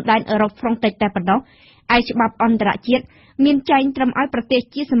ងារព្រំដែនអឺរ៉ុប Frontex តែប៉ុណ្ណោះឯច្បាប់អន្តរជាតិមានចែងត្រឹមឲ្យប្រទេស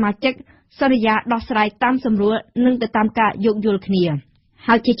ជាសមាជិកសន្យាដោះស្រាយតាមសម្រួលនិងទៅតាមការយោគយល់គ្នា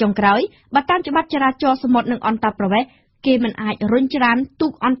ហើយជាចុងក្រោយបើតាមច្បាប់ចរាចរណ៍សមុទ្រនិងអន្តរប្រវេសន៍គេមិនអាចរុញច្រានទូ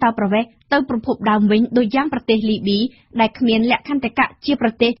កអន្តរប្រវេសន៍ទៅប្រភពដើមវិញដោយយ៉ាងប្រទេសលីប៊ីដែលគ្មានលក្ខន្តិកៈជាប្រ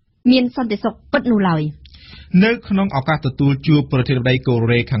ទេសមានសន្តិសុខពិតនោះឡើយនៅក្នុងឱកាសទទួលជួបប្រធានាធិបតីកូ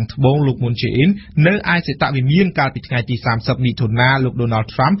រ៉េខាងត្បូងលោកមុនជេអ៊ិននៅឯសេតវិមានកាលពីថ្ងៃទី30មិថុនាលោក Donald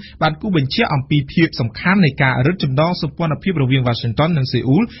Trump បានគូបញ្ជាក់អំពីភាពសំខាន់នៃការរឹតចំណងសម្ព័ន្ធភាពរវាង Washington និងសេ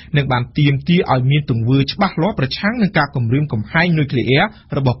អ៊ូលនិងបានទាមទារឲ្យមានទង្វើច្បាស់លាស់ប្រឆាំងនឹងការគំរាមកំហែងនុយក្លេអ៊ែរ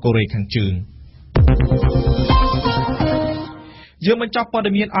របស់កូរ៉េខាងជើង យើងបញ្ចប់ព័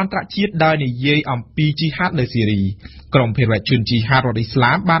ត៌មានអន្តរជាតិដោយនិយាយអំពីជីហាតនៅស៊ីរីក្រុមភេរវជនជីហាតរដ្ឋអ៊ីស្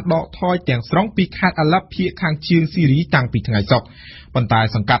លាមបានដកថយទាំងស្រុងពីខេត្តអាឡប់ភាគខាងជើងស៊ីរីតាំងពីថ្ងៃសុក្រប៉ុន្តែ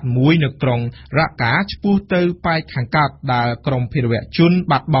សង្កាត់មួយនៅក្រុងរ៉ាកាឆ្ពោះទៅប៉ែកខាងកើតដែលក្រុមភេរវជន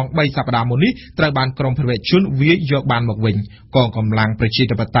បាត់បង់3សប្តាហ៍មុននេះត្រូវបានក្រុមភេរវជនវាយយកបានមកវិញកងកម្លាំងប្រជា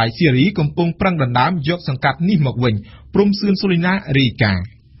ធិបតេយ្យស៊ីរីកំពុងប្រឹងដណ្ដើមយកសង្កាត់នេះមកវិញព្រំសឿនសូលីណារី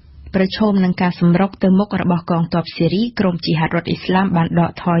កាប្រឈមនឹងការសម្រុកទៅមុខរបស់កងទ័ពស៊ីរីក្រុមជីហាតរដ្ឋអ៊ីស្លាមបានដ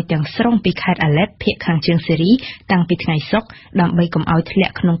កថយទាំងស្រុងពីខេត្តអាឡេបភាគខាងជើងស៊ីរីតាំងពីថ្ងៃសុក្រដើម្បីកុំឲ្យធ្លា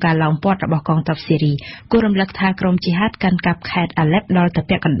ក់ក្នុងការឡោមព័ទ្ធរបស់កងទ័ពស៊ីរីគូរំលឹកថាក្រុមជីហាតកាន់កាប់ខេត្តអាឡេបដល់ទៅ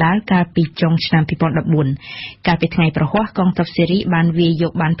ពាក់កណ្ដាលកាលពីចុងឆ្នាំ2014កាលពីថ្ងៃប្រហ័សកងទ័ពស៊ីរីបានវាយយ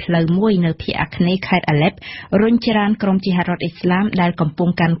កបានផ្លូវមួយនៅភាគអាគ្នេយ៍ខេត្តអាឡេបរុញច្រានក្រុមជីហាតរដ្ឋអ៊ីស្លាមដែលកំពុង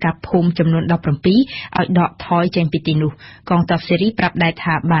កាន់កាប់ភូមិចំនួន17ឲ្យដកថយចេញពីទីនោះកងទ័ពស៊ីរីប្រាប់ដែរ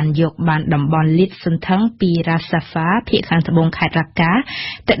ថាបានយកបានតំបន់លីតសន្ធឹងពីរ៉ាសាហ្វាភាគខាងត្បូងខេត្តរ៉ាកា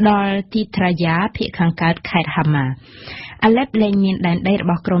ទៅដល់ទីត្រាយ៉ាភាគខាងកើតខេត្តហាម៉ាអាឡេបលែងមានដែនដីរ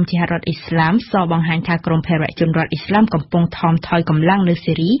បស់ក្រុមជីហាតរដ្ឋអ៊ីស្លាមសបង្ហាញថាក្រុមភេរវជនរដ្ឋអ៊ីស្លាមកំពុងថមថយកម្លាំងនៅ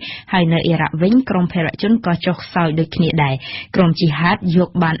ស៊ីរីហើយនៅអ៊ីរ៉ាក់វិញក្រុមភេរវជនក៏ចុះខ្សោយដូចគ្នាដែរក្រុមជីហាតយក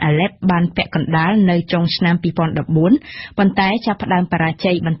បានអាឡេបបានពាក់កណ្ដាលនៅចុងឆ្នាំ2014ប៉ុន្តែចាប់ផ្ដើមបរា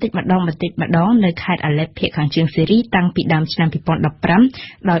ជ័យបន្តិចម្ដងនៅខេត្តអាឡេបភាគខាងជើងស៊ីរីតាំងពីដើមឆ្នាំ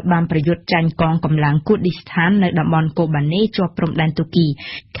2015ដោយបានប្រយុទ្ធចាញ់កងកម្លាំងគូឌីស្ថាននៅតំបន់កូបាណេជាប់ព្រំដែនទូគី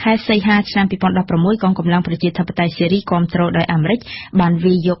ខែសីហាឆ្នាំ2016កងកម្លាំងប្រជាធិបតេយ្យស៊ីរីគាំទ្រដោយអាមេរិកបាន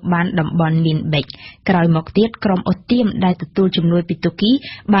វាយយកបានតំបន់មីនបេកក្រោយមកទៀតក្រុមអូទៀមដែលទទួលជំនួយពីទូគី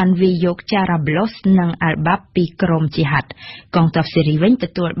បានវាយយកចារ៉ាប្លូសនិងអាល់បាប់ពីក្រុមជីហាតកងទ័ពស៊ីរីវិញទ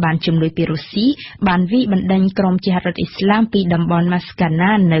ទួលបានជំនួយពីរុស្ស៊ីបានវាយបណ្ដេញក្រុមជីហាតរដ្ឋអ៊ីស្លាមពីតំបន់ម៉ាស្កា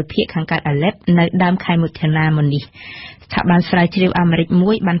ណានៅភាគខាងកើតអាឡេបនៅដើមខែមិថុនាមុននេះស្ថាប័នស្រាវជ្រាវអាមេរិក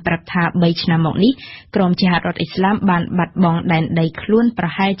មួយបានប្រាប់ថា3ឆ្នាំមកនេះក្រុមជីហាតរដ្ឋអ៊ីស្លាមបានបាត់បង់ដែនដីខ្លួនប្រ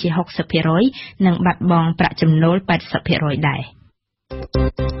ហែលជា 60% និងបាត់បង់ប្រាក់ចំណូល 80% ដែរ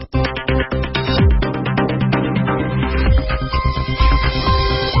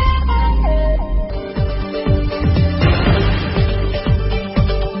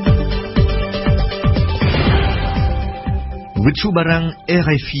វិទ្យុបារាំង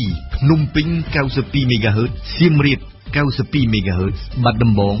RFI ភ្នំពេញ 92 MHz សៀមរាប 92 MHz បាត់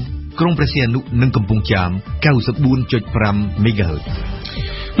ដំបងក្រុងព្រះសីហនុនិងកំពង់ចាម 94.5 MHz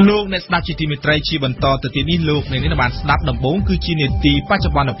លោកអ្នកស្ដាប់ជាទីមេត្រីជាបន្តទៅទៀតនេះលោកអ្នកនាងបានស្ដាប់ដំបូងគឺជានេតិបច្ចុ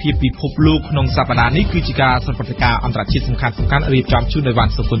ប្បន្នភាពពិភពលោកក្នុងសប្តាហ៍នេះគឺជាការសន្និដ្ឋានអន្តរជាតិសំខាន់រៀបចំជូនដោយវ៉ា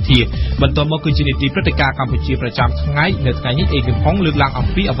ន់សុគន្ធាបន្តមកគឺជានេតិព្រឹត្តិការណ៍កម្ពុជាប្រចាំថ្ងៃនៅថ្ងៃនេះអេគឹមផុងលើកឡើងអំ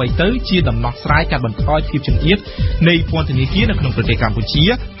ពីអ្វីទៅជាដំណោះស្រាយការបន្ថយភាពចង្អៀតនៃពន្ធនាគារនៅក្នុងប្រទេសកម្ពុជា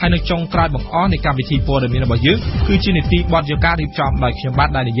ហើយនៅចុងក្រោយបង្អស់នៃកម្មវិធីព័ត៌មានរបស់យើងគឺជានេតិបទយការៀបចំដោយខ្ញុំបាទ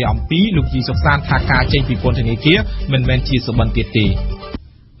ដែលនិយាយអំពីលោកជីសុកសានថាការចេញពីពន្ធនាគារមិនមែនជាសុបិនទៀតទេ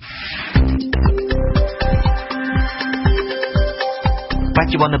ប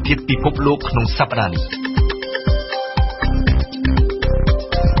ច្ចុប្បន្នភាពពិភពលោកក្នុងសប្តាហ៍នេះ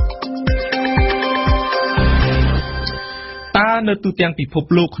តើនៅទូទាំងពិភព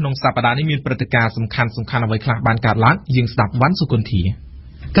លោកក្នុងសប្តាហ៍នេះមានព្រឹត្តិការណ៍សំខាន់អ្វីខ្លះបានកើតឡើងយើងស្ដាប់វ៉ាន់សុគន្ធា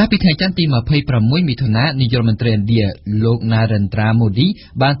កាលពីថ្ងៃច័ន្ទទី26មិថុនានាយករដ្ឋមន្ត្រីឥណ្ឌាលោក Narendra Modi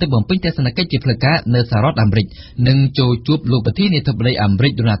បានទៅបំពេញទស្សនកិច្ចជាផ្លូវការនៅសហរដ្ឋអាមេរិកនិងចូលជួបលោកប្រធានាធិបតីអាមេរិ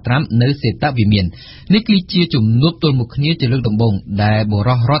ក Donald Trump នៅសេតវិមាននេះគឺជាជំនួបទល់មុខគ្នាជាលើកដំបូងដែលប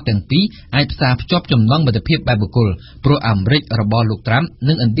រិះរដ្ឋទាំងពីរអាចផ្សារភ្ជាប់ចំណងមិត្តភាពបែបបុគ្គលព្រោះអាមេរិករបស់លោក Trump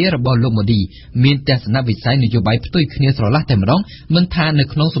និងឥណ្ឌារបស់លោក Modi មានទស្សនវិស័យនយោបាយផ្ទុយគ្នាស្រឡះតែម្ដងមិនថានៅ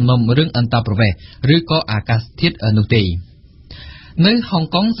ក្នុងសំណុំរឿងអន្តរប្រវេសន៍ឬក៏អាកាសធាតុនោះទេនៅហុង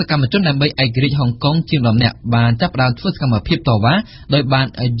កុងសកម្មជនដើម្បីឯករាជ្យហុងកុងជាង10នាក់បានចាប់ផ្ដើមធ្វើសកម្មភាពតវ៉ាដោយបាន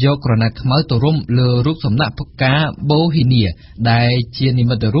យកក្រណាត់ខ្មៅទៅរុំលើរូបសំណាកផ្កាបូហ៊ីនីដែលជានិ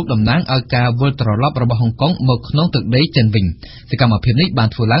មិត្តរូបតំណាងឲ្យការវិលត្រឡប់របស់ហុងកុងមកក្នុងទឹកដីចិនវិញសកម្មភាពនេះបាន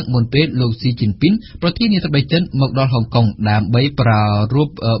ធ្វើឡើងមុនពេលលោកស៊ីជីនពីនប្រធានាធិបតីចិនមកដល់ហុងកុងដើម្បីប្រារ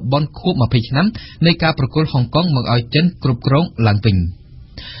ព្ធបុណ្យខួប20ឆ្នាំនៃការប្រគល់ហុងកុងមកឲ្យចិនគ្រប់គ្រងឡើងវិញ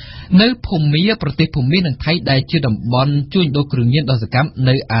នៅភូមាប្រទេសភូមានិងថៃដែលជាតំបន់ជួញដូរគ្រឿងញៀនដ៏សកម្ម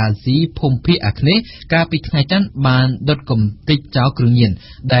នៅអាស៊ីភូមិភាគអាគ្នេយ៍កាលពីថ្ងៃច័ន្ទបានដុតកំទេចចោលគ្រឿងញៀន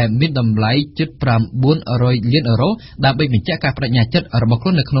ដែលមានតម្លៃជិត900លានអឺរ៉ូដើម្បីបញ្ជាក់ការបដិញ្ញាចិត្តរបស់ខ្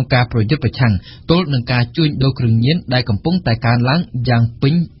លួននៅក្នុងការប្រយុទ្ធប្រឆាំងទល់នឹងការជួញដូរគ្រឿងញៀនដែលកំពុងតែកើនឡើងយ៉ាងពេ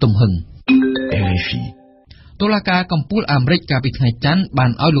ញទំហឹង តុលាការកំពូលអាមេរិកកាលពីថ្ងៃច័ន្ទបា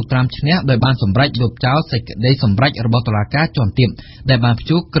នឲ្យលោកត្រាំឈ្នះដោយបានសម្រេចលុបចោលសេចក្តីសម្រេចរបស់តុលាការជាន់ទាបដែលបានព្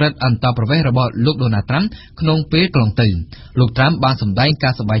យួរក្រិតអន្តោប្រវេសន៍របស់លោកដូណាល់ត្រាំក្នុងពេលកន្លងទៅលោកត្រាំបានសម្ដែងកា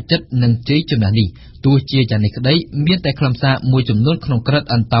រសប្បាយចិត្តនឹងជ័យជំនះនេះទោះជាយ៉ាងនេះក្តីមានតែខ្លឹមសារមួយចំនួនក្នុងក្រិត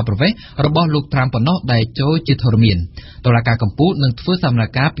អន្តោប្រវេសន៍របស់លោកត្រាំប៉ុណ្ណោះដែលចូលជាធរមានតុលាការកំពូលនឹងធ្វើសកម្ម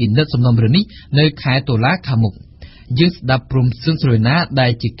ភាពពិនិត្យសំណុំរឿងនេះនៅខែតុលាខាងមុខយើងស្ដាប់ព្រមសឹងស្រួយណាដែ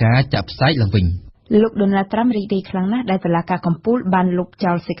លជាការចាក់ផ្សាយឡើងវិញលោកដូណាល់ត្រាំរីករាយខ្លាំងណាស់ដែលតុលាការកំពូលបានលុប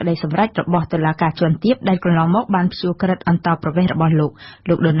ចោលសេចក្តីសម្រេចរបស់តុលាការជាន់ទាបដែលកន្លងមកបានព្យួរក្រិតអន្តោប្រវេសន៍របស់លោក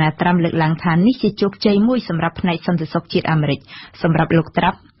ដូណាល់ត្រាំលើកឡើងថានេះជាជោគជ័យមួយសម្រាប់ផ្នែកសន្តិសុខជាតិអាមេរិកសម្រាប់លោកត្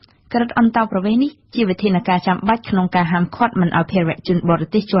រាំក្រិតអន្តោប្រវេសន៍នេះជាវិធានការចាំបាច់ក្នុងការហាមឃាត់មិនឲ្យភេរវជនបរ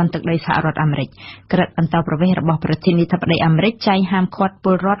ទេសជន់ទឹកដីសហរដ្ឋអាមេរិកក្រិតអន្តោប្រវេសន៍របស់ប្រធានាធិបតីអាមេរិកចែងហាមឃាត់ព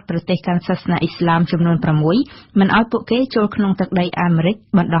លរដ្ឋប្រទេសកាន់សាសនាអ៊ីស្លាមចំនួន6មិនឲ្យពួកគេចូលក្នុងទឹកដីអាមេរិក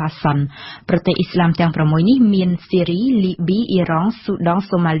បណ្ដោះអាសន្នប្រទេសអ៊ីស្លាមទាំង6នេះមានសេរីលីប៊ីអ៊ីរ៉ង់ស៊ូដង់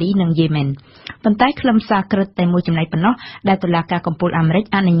សូម៉ាលីនិងយេម៉ែនប៉ុន្តែខ្លឹមសារក្រិតតែមួយចំណែកប៉ុណ្ណោះដែលតុលាការកំពូលអាមេរិក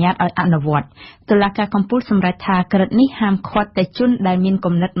អនុញ្ញាតឲ្យអនុវត្តតុលាការកំពូលសម្រេចថាក្រិតនេះហាមឃាត់តែជនដែលមាន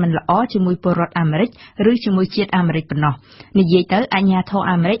គំនិតមិនល្អជាមួយពលរដ្ឋអាមេរិកឬជាមួយជាតិអាមេរិកប៉ុណ្ណោះនិយាយទៅអាជ្ញាធរ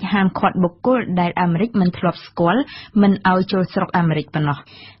អាមេរិកហាមឃាត់បុគ្គលដែលអាមេរិកមិនធ្លាប់ស្គាល់មិនឲ្យចូលស្រុកអាមេរិកប៉ុណ្ណោះ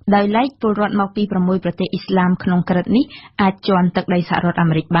ដោយឡែកពលរដ្ឋមកពី6ប្រទេសអ៊ីស្លាមក្នុងក្រិតនេះអាចជន់ទឹកដីសហរដ្ឋអា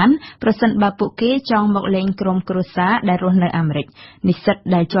មេរិកបានប្រសិនបើពួកគេចង់មកលេងក្រុមគ្រួសារដែលរស់នៅអាមេរិកនិស្សិត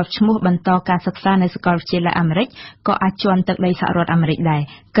ដែលជាប់ឈ្មោះបន្តការសិក្សានៅសាកលវិទ្យាល័យអាមេរិកក៏អាចជន់ទឹកដីសហរដ្ឋអាមេរិកដែរ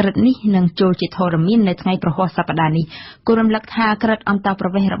ក្រិតនេះនឹងចូលជាធរមាននៅថ្ងៃប្រហ័សសប្តាហ៍នេះគូរំលឹកថាក្រិតអន្តោប្រ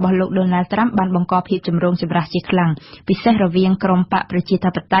វេសន៍របស់លោកដូណាល់ត្រាំបានបង្កភាពចម្រូងចម្រាសជាខ្លាំងពិសេសរវាងក្រុមបកប្រជាធិ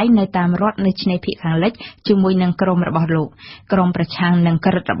បតេយ្យនៅតាមរដ្ឋនៅឆ្នេរភាគខាងលិចជាមួយនឹងក្រុមរបស់លោកក្រុមប្រឆាំងនឹង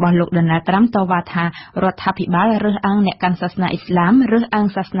ក្រិតរបស់លោកដូណាល់ត្រាំតវ៉ាថារដ្ឋាភិបាលរើសអើងអ្នកកាន់សាសនាអ៊ីស្លាមរើសអើង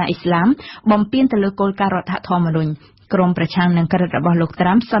សាសនាអ៊ីស្លាមបំពានទៅលើគោលការណ៍រដ្ឋធម្មនុញ្ញក្រុមប្រឆាំងនឹងក្រិតរបស់លោកត្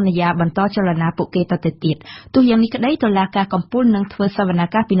រាំសន្យាបន្តចលនាពួកគេតទៅទៀតទោះយ៉ាងនេះក្តីតុលាការកំពូលនឹងធ្វើសវន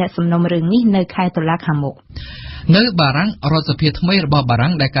កម្មពិនិត្យសំណុំរឿងនេះនៅខែតុលាខាងមុខនៅបារាំងរដ្ឋសភាថ្មីរបស់បារាំ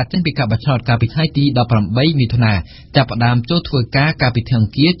ងដែលកាត់ចេញពីការបោះឆ្នោតកាលពីថ្ងៃទី18មិថុនាចាប់ផ្ដើមចូលធ្វើការកាលពីថ្ងៃអ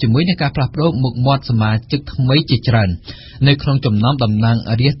ង្គារជាមួយនឹងការផ្លាស់ប្តូរមុខមាត់សមាជិកថ្មីជាច្រើននៅក្នុងចំណោមតំណាង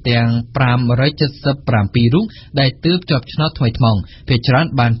រាស្ត្រទាំង577រូបដែលទើបជាប់ឆ្នោតថ្មីថ្មោងភាគច្រើន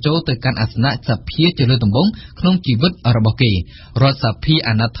បានចូលទៅកាន់អាសនៈសភាជាលើកដំបូងក្នុងជីវិតរបស់គេរដ្ឋសភា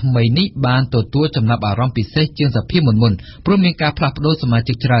អាណត្តិថ្មីនេះបានទទួលចំណាប់អារម្មណ៍ពិសេសជាងសភាមុនព្រោះមានការផ្លាស់ប្តូរសមា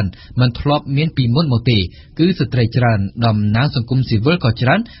ជិកច្រើនមិនធ្លាប់មានពីមុនមកទេគឺស្ត្រីច្រើនតំណាងសង្គមស៊ីវិលក៏ច្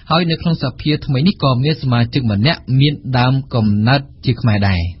រើនហើយនៅក្នុងសភាថ្មីនេះក៏មានសមាជិកម្នាក់មានដើមកំណើតជាខ្មែរ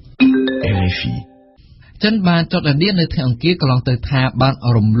ដែរ RFI ចិនបានចុះដណ្ដៀននៅថ្ងៃអង្គារកន្លងទៅថាបាន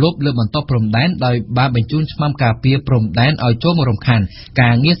រំលោភលើបន្ទាត់ព្រំដែនដោយបានបញ្ជូនឆ្មាំការពារព្រំដែនឲ្យចូលមករំខានកា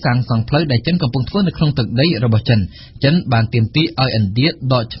រងារសាងសង់ផ្លូវដែលចិនកំពុងធ្វើនៅក្នុងទឹកដីរបស់ចិនបានទាមទារឲ្យឥណ្ឌា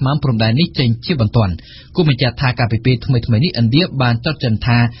ដកឆ្មាំព្រំដែននេះចេញជាបន្ទាន់គូបញ្ជាក់ថាការពីពេលថ្មីនេះឥណ្ឌាបានចាត់ចែង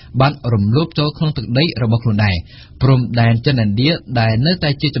ថាបានរំលោភចូលក្នុងទឹកដីរបស់ខ្លួនដែរព្រំដែនចិនឥណ្ឌាដែលនៅតែ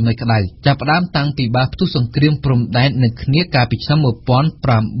ជាចំណុចក្តៅចាប់ផ្ដើមតាំងពីបានផ្ទុះសង្គ្រាមព្រំដែននឹងគ្នាកាលពីឆ្នាំ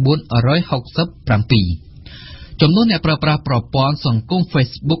1967ចំនួនអ្នកប្រើប្រាស់ប្រព័ន្ធសង្គម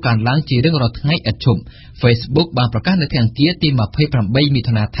Facebook កើនឡើងជារៀងរាល់ថ្ងៃឥតឈប់ Facebook បានប្រកាសនៅថ្ងៃអង្គារទី28មិ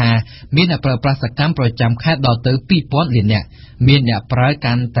ថុនាថាមានអ្នកប្រើប្រាស់សកម្មប្រចាំខែដល់ទៅ 2000 លាននាក់មានអ្នកប្រើ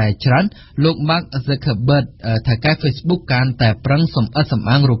កាន់តែច្រើនលោក Mark Zuckerberg ថៅកែ Facebook កាន់តែប្រឹងសម្អិតសម្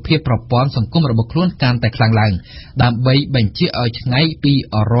អាងរូបភាពប្រព័ន្ធសង្គមរបស់ខ្លួនកាន់តែខ្លាំងឡើងដើម្បីបញ្ជាឲ្យឆ្ងាយពី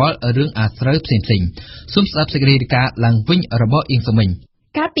រាល់រឿងអាស្រូវផ្សេងៗសូមស្ដាប់សេចក្តីរាយការណ៍ឡើងវិញរបស់អៀងសមិញ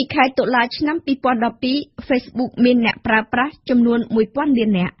កាលពីខែតុលាឆ្នាំ2012 Facebook មានអ្នកប្រើប្រាស់ចំនួន 1000 លា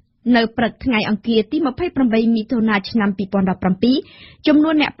ននាក់នៅព្រឹកថ្ងៃអង្គារទី28មិថុនាឆ្នាំ2017ចំនួ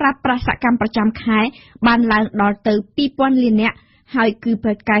នអ្នកប្រើប្រាស់សកម្មប្រចាំខែបានឡើងដល់ទៅ 2000 លាននាក់ហើយគឺ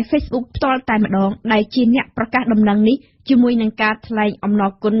ប្រកាស Facebook ផ្ទាល់តែម្ដងដែលជាអ្នកប្រកាសដំណឹងនេះជាមួយនឹងការថ្លែងអំណរ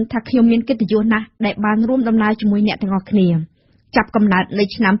គុណថាខ្ញុំមានកិត្តិយសណាស់ដែលបានរួមដំណើរជាមួយអ្នកទាំងអស់គ្នាចាប់កំណើតនៅ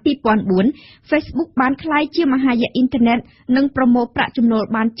ឆ្នាំ2004 Facebook បានក្លាយជាមហាយៈអ៊ីនធឺណិតនិងប្រមូលប្រាក់ចំណូល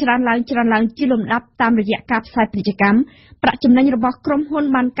បានច្រើនឡើងជាលំដាប់តាមរយៈការផ្សាយពាណិជ្ជកម្មប្រាក់ចំណេញរបស់ក្រុមហ៊ុន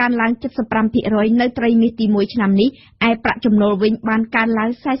បានកើនឡើង 75% នៅត្រីមាសទី1ឆ្នាំនេះឯប្រាក់ចំណូលវិញបានកើនឡើង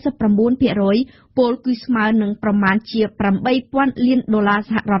 49% ពលគឺស្មើនឹងប្រមាណជា $8,000 លានស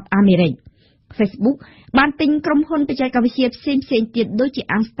ហរដ្ឋអាមេរិកFacebook បានទិញក្រុមហ៊ុនបច្ចេកវិទ្យាផ្សេងៗទៀតដូចជា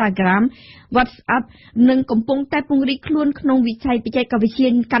Instagram, WhatsApp និងកំពុងតែពង្រីកខ្លួនក្នុងវិស័យបច្ចេកវិទ្យា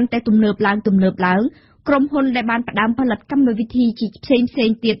កាន់តែទំនើបឡើងក្រុមហ៊ុនដែលបានផ្ដើមផលិតកម្មវិធីផ្សេង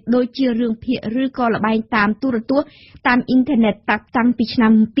ៗទៀតដូចជារឿងភាគឬក៏ល្បែងតាមទូរទស្សន៍តាមអ៊ីនធឺណិតតាំងពីឆ្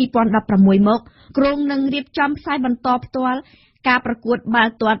នាំ2016មកគ្រោងនឹងរៀបចំផ្សាយបន្តផ្ទាល់ ការប្រកួតបា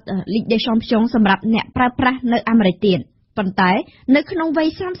ល់ទាត់ Ligue des Champions សម្រាប់អ្នកប្រើប្រាស់នៅអាមេរិកទៀតប៉ុន្តែនៅក្នុងវ័យ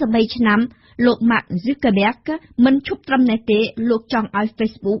33ឆ្នាំលោក Mark Zuckerberg មិនឈប់ត្រឹមនេះទេលោកចង់ឲ្យ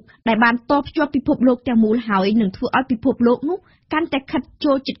Facebook ដែលបានតភ្ជាប់ពិភពលោកទាំងមូលហើយនឹងធ្វើឲ្យពិភពលោកនោះកាន់តែខិត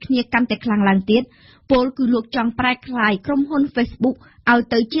ចូលជិតគ្នាកាន់តែខ្លាំងឡើងទៀតពលគឺលោកចង់ប្រែក្លាយក្រុមហ៊ុន Facebook ឲ្យ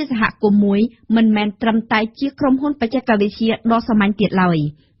ទៅជាសហគមន៍មួយមិនមែនត្រឹមតែជាក្រុមហ៊ុនបច្ចេកវិទ្យាដ៏សាមញ្ញទៀតឡើយ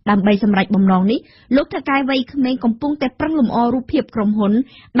ដើម្បីសម្រេចបំណងនេះលោកថៅកែវ័យក្មេងកំពុងតែប្រឹងលម្អរូបភាពក្រុមហ៊ុន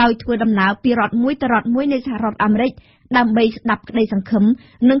ដោយធ្វើដំណើរពីរដ្ឋមួយទៅរដ្ឋមួយនៃសហរដ្ឋអាមេរិកដើម្បីស្ដាប់ក្តីសង្ឃឹម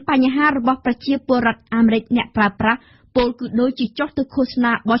និងបញ្ហារបស់ប្រជាពលរដ្ឋអាមេរិកអ្នកប្រើប្រាស់ពលគឺដូចជាចុះទៅឃោស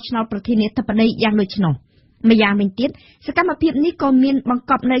នាបោះឆ្នោតប្រធានាធិបតីយ៉ាងដូចនោះម្យ៉ាងវិញទៀតសកម្មភាពនេះក៏មានបង្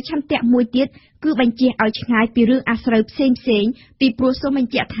កប់នៅឆន្ទៈមួយទៀតគឺបញ្ជាឲ្យឆ្ងាយពីរឿងអាស្រូវផ្សេងពីព្រោះសូមប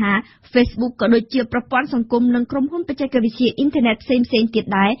ញ្ជាក់ថា Facebook ក៏ដូចជាប្រព័ន្ធសង្គមនិងក្រុមហ៊ុនបច្ចេកវិទ្យាអ៊ីនធឺណិតផ្សេងទៀត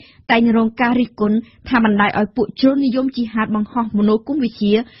ដែរតែងរងការរិះគន់ថាបណ្ដាលឲ្យពួកជ្រុលនិយមជីហាតបង្ហោះមនោគមវិជ្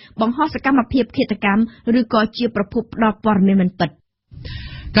ជាបង្ហោះសកម្មភាពឃាតកម្មឬក៏ជាប្រភពផ្ដល់ព័ត៌មានមិនពិត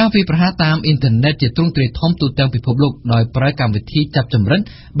ការវាយប្រហារតាមអ៊ីនធឺណិតជាទ្រង់ទ្រាយធំទូទាំងពិភពលោកដោយប្រើកម្មវិធីចាប់ចម្រិត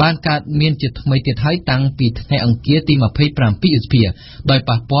បានកើតមានជាថ្មីទៀតហើយតាំងពីថ្ងៃអង្គារទី27ឧសភាដោយ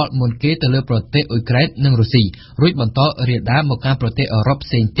ប៉ះពាល់មុនគេទៅលើប្រទេសអ៊ុយក្រែននិងរុស្ស៊ីរួចបន្តរាលដាលមកកាន់ប្រទេសអឺរ៉ុបផ្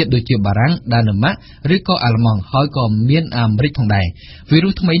សេងទៀតដូចជាបារាំងដាណឺម៉ាកឬក៏អាល្លឺម៉ង់ហើយក៏មានអាមេរិកផងដែរវីរុ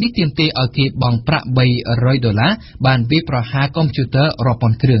សថ្មីនេះទាមទារឲ្យគេបង់ប្រាក់$300បានវាយប្រហារកុំព្យូទ័ររាប់ពា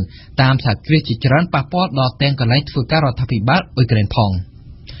ន់គ្រឿងតាមសហគ្រាសជាច្រើនប៉ះពាល់ដល់ទាំងកន្លែងធ្វើការរដ្ឋាភិបាលអ៊ុយក្រែនផង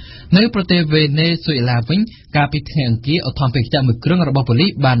នៅប្រទេសវេណេស៊ុយអេឡាវិញកាលពីថ្ងៃអង្គារឧទ្ធម្ភាគចក្រមួយគ្រឿងរបស់ប៉ូលីស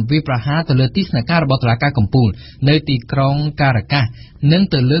បានវាយប្រហារទៅលើទីស្នាក់ការរបស់តុលាការកំពូលនៅទីក្រុងការ៉ាកាសនិង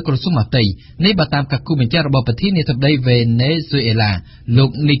ទៅលើក្រសួងមហាផ្ទៃនេះបើតាមការគូបញ្ជាក់របស់ប្រធានាធិបតីវេណេស៊ុយអេឡាលោក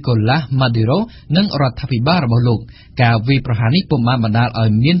នីកូឡាស់ម៉ាឌូរ៉ូនិងរដ្ឋាភិបាលរបស់លោកការវាយប្រហារនេះពុំបានបណ្ដាលឲ្យ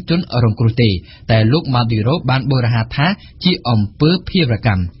មានជនរងគ្រោះទេតែលោកម៉ាឌូរ៉ូបានបូរហាថាជាអំពើភេរវក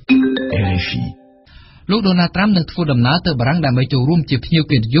ម្ម RFIលោកដូណាល់ត្រាំនឹងធ្វើដំណើរទៅបារាំងដើម្បីចូលរួមជាភ្ញៀវ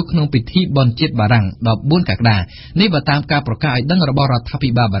កិត្តិយសក្នុងពិធីបុណ្យជាតិបារាំង14កក្កដានេះបើតាមការប្រកាសឲ្យដឹងរបស់រដ្ឋាភិ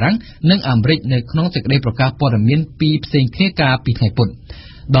បាលបារាំងនិងអាមេរិកនៅក្នុងសេចក្តីប្រកាសព័ត៌មានពីរផ្សេងគ្នាកាលពីថ្ងៃពុធ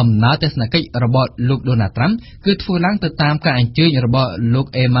ដំណើរទស្សនកិច្ចរបស់លោកដូណាល់ត្រាំគឺធ្វើឡើងទៅតាមការអញ្ជើញរបស់លោក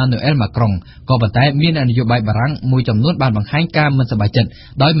អេម៉ានូអែលម៉ាក្រុងក៏ប៉ុន្តែមាននយោបាយបារាំងមួយចំនួនបានបង្ហាញការមិនសប្បាយចិត្ត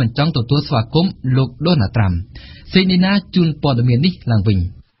ដោយមិនចង់ទទួលស្វាគមន៍លោកដូណាល់ត្រាំសេនីណាជូនព័ត៌មាននេះឡើងវិញ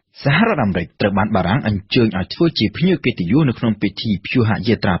សហរដ្ឋអាមេរិកត្រូវបានបារាំងអញ្ជើញឲ្យធ្វើជាភ្ញៀវកិត្តិយសនៅក្នុងពិធីព្យុហ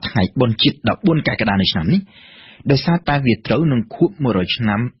យាត្រាថ្ងៃបុណ្យជាតិ14កក្កដានៃឆ្នាំនេះដោយសារតែវាត្រូវនឹងខួប100ឆ្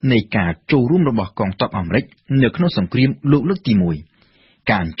នាំនៃការចូលរួមរបស់កងទ័ពអាមេរិកនៅក្នុងសង្គ្រាមលោកលើកទី1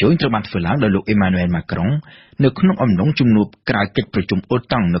ការអញ្ជើញត្រូវបានធ្វើឡើងដោយលោកអេម៉ានូអែលម៉ាក្រុងនៅក្នុងអំឡុងជំនួបក្រៅកិច្ចប្រជុំអូ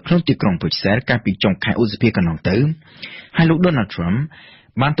តាំងនៅក្នុងទីក្រុងប្រ៊ុចសែលកាលពីចុងខែឧសភាកន្លងទៅហើយលោកដូណាល់ត្រាំ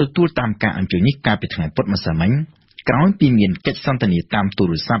បានទទួលតាមការអញ្ជើញនេះកាលពីថ្ងៃពុធម្សិលមិញក្រោយពីមានកិច្ចសន្ទនាតាមទូ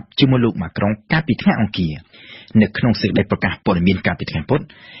រស័ព្ទជាមួយលោកម៉ាក្រុងកាលពីថ្ងៃអង្គារនៅក្នុងសេចក្តីប្រកាសព័ត៌មានកាលពីថ្ងៃពុធ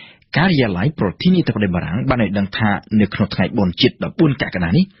ការិយាល័យប្រធានាធិបតីបារាំងបានឲ្យដឹងថានៅក្នុងថ្ងៃបុណ្យជាតិ14កក្កដា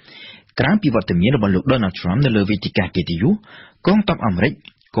នេះក្រៅពីវត្តមានរបស់លោកដូណាល់ត្រាំនៅលើវេទិកាកិត្តិយសកងទ័ពអាមេរិក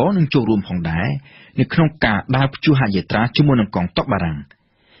ក៏នឹងចូលរួមផងដែរនៅក្នុងការដើរព្យុហយាត្រាជាមួយនឹងកងទ័ពបារាំង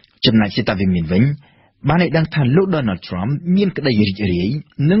ចំណែកសេតាវិមានវិញបានឲ្យដឹងថាលោកដូណាល់ត្រាំមានក្តីរីករាយ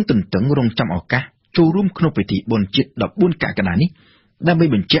និងទន្ទឹងរង់ចាំឱកាសចូលរួមក្នុងពិធីបុណ្យជាតិ14កក្កដានេះដើម្បី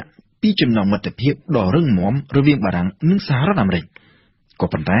បញ្ជាក់ពីចំណងមិត្តភាពដ៏រឹងមាំរវាងបារាំងនិងសហរដ្ឋអាមេរិកក៏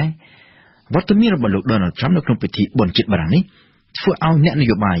ប៉ុន្តែវត្តមានរបស់លោកដូណាល់ត្រាំនៅក្នុងពិធីបុណ្យជាតិបារាំងនេះធ្វើឲ្យអ្នកន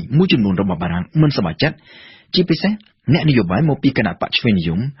យោបាយមួយចំនួនរបស់បារាំងមិនសប្បាយចិត្តជាពិសេសអ្នកនយោបាយមកពីគណៈបកឆ្វេងនិយ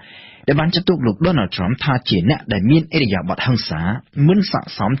មដែលបានចាត់ទុកលោកដូណាល់ត្រាំថាជាអ្នកដែលមានឥរិយាបថហិង្សាមិនស័ក្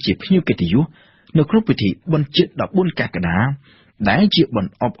តិសមជាភ្ញៀវកិត្តិយសនៅក្នុងពិធីបុណ្យជាតិ14កក្កដាដែលជាបណ្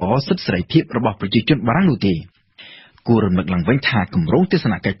ឌអបអរសិទ្ធិសេរីភាពរបស់ប្រជាជនបារាំងនោះទេគួររំលឹកឡើងវិញថាគម្រោងទស្ស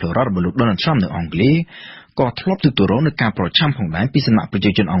នកិច្ចផ្លូវរដ្ឋរបស់លោកដូណាល់ត្រាំនៅអង់គ្លេសក៏ធ្លាប់ទទួលរងនឹងការប្រឆាំងផងដែរពីសំណាក់ប្រជា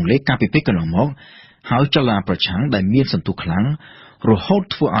ជនអង់គ្លេសកាលពីពេលកន្លងមកហើយចលនាប្រឆាំងដែលមានសន្ទុះខ្លាំងរហូត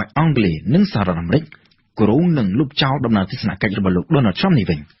ធ្វើឲ្យអង់គ្លេសនិងសហរដ្ឋអាមេរិកគ្រោងនឹងលុបចោលដំណើរទស្សនកិច្ចរបស់លោកដូណាល់ត្រាំនេះ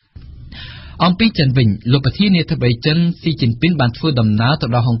វិញអំពីចិនវិញលោកប្រធានាធិបតីចិនស៊ីជីនពីនបានធ្វើដំណើរទៅ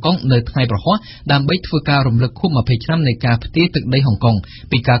ដល់ហុងកុងនៅថ្ងៃប្រហ័សដើម្បីធ្វើការរំលឹកខួប20ឆ្នាំនៃការផ្ទេរទឹកដីហុងកុង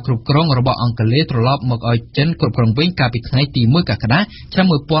ពីការគ្រប់គ្រងរបស់អង់គ្លេសត្រឡប់មកឲ្យចិនគ្រប់គ្រងវិញកាលពីថ្ងៃទី1កក្កដាឆ្នាំ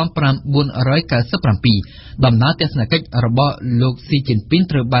1997ដំណើរទស្សនកិច្ចរបស់លោកស៊ីជីនពីន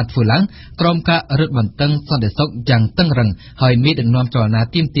ត្រូវបានធ្វើឡើងក្រោមការរឹតបន្តឹងសន្តិសុខយ៉ាងតឹងរ៉ឹងហើយមានដឹកនាំចលនា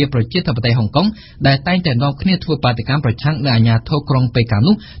ទាមទារប្រជាធិបតេយ្យហុងកុងដែលតែងតែនាំគ្នាធ្វើបាតកម្មប្រឆាំងនឹងអាជ្ញាធរក្រុងប៉េកាំង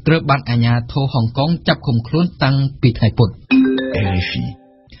នោះត្រូវបានអាជ្ញាធរហុងកុងចាប់ឃុំខ្លួនតាំងពីថ្ងៃពុធ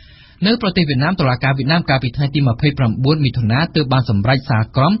នៅប្រទេសវៀតណាមតុលាការវៀតណាមកាលពីថ្ងៃទី29មិថុនាទើបបានសម្រេចសារ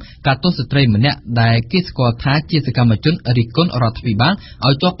ក្រមការទោសស្ត្រីម្នាក់ដែលគេស្គាល់ថាជាសកម្មជនរិះគន់រដ្ឋាភិបាល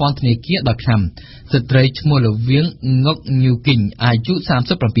ឲ្យជាប់ពន្ធនាគារ10ឆ្នាំស្ត្រីឈ្មោះលវៀងងុកញូគីងអាយុ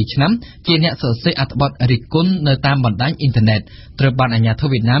37ឆ្នាំជាអ្នកសរសេរអត្ថបទរិះគន់នៅតាមបណ្ដាញអ៊ីនធឺណិតត្រូវបានអាជ្ញាធរ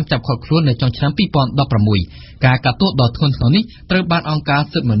វៀតណាមចាប់ឃាត់ខ្លួននៅចុងឆ្នាំ2016ការកាត់ទោសដ៏ធ្ងន់ធ្ងរនេះត្រូវបានអង្គការ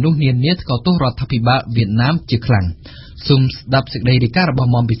សិទ្ធិមនុស្សនានាថ្កោលទោសរដ្ឋាភិបាលវៀតណាមជាខ្លាំងសូមស្ដាប់សេចក្តីរាយការណ៍រប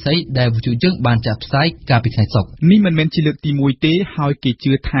ស់មុំពិសីដែលវិទ្យុយើងបានចាក់ផ្សាយកាលពីថ្ងៃសុក្រនេះមិនមែនជាលើកទី1ទេហើយគេ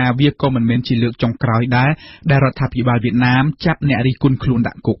ជឿថាវាក៏មិនមែនជាលើកចុងក្រោយដែរដែលរដ្ឋាភិបាលវៀតណាមចាប់អ្នករិះគន់ខ្លួន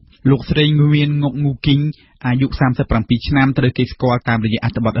ដាក់គុកលោកស្រីងឿនងុកងូគីងអាយុ37ឆ្នាំត្រូវគេស្គាល់តាមរយៈអ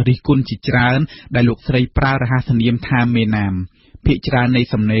ត្ថបទរិះគន់ជាច្រើនដែលលោកស្រីប្រើរហស្សនាមថាមេណាមភាគច្រើននៃ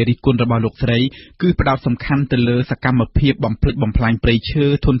សំណេររិះគន់របស់លោកស្រីគឺផ្ដោតសំខាន់ទៅលើសកម្មភាពបំផ្លិចបំផ្លាញព្រៃឈើ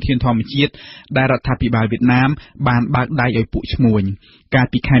ធនធានធម្មជាតិដែលរដ្ឋាភិបាលវៀតណាមបានបើកដៃឲ្យពួកឈ្មួញកាល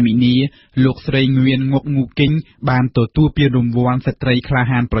ពីខែមីនាលោកស្រីងឿនងុកងូគីងបានទទួលពានរង្វាន់ស្ត្រីក្លា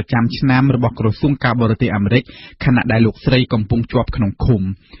ហានប្រចាំឆ្នាំរបស់ក្រសួងការបរទេសអាមេរិកខណៈដែលលោកស្រីកំពុងជាប់ក្នុងឃុំ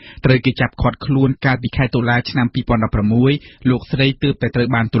ត្រូវគេចាប់ឃាត់ខ្លួនកាលពីខែតុលាឆ្នាំ2016លោកស្រីទើបតែត្រូវ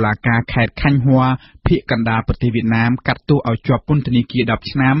បានតុលាការខេត្តខាញ់ហួរភាគកណ្ដាលប្រទេសវៀតណាមកាត់ទោសឲ្យជាប់ពន្ធនាគារ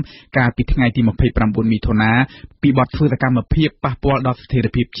10ឆ្នាំកាលពីថ្ងៃទី29មិថុនាពីបទធ្វើសកម្មភាពប៉ះពាល់ដល់ស្ថិរ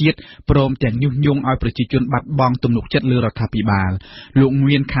ភាពជាតិព្រមទាំងញុះញង់ឲ្យប្រជាជនបាត់បង់ទំនុកចិត្តលើរដ្ឋាភិបាលលោក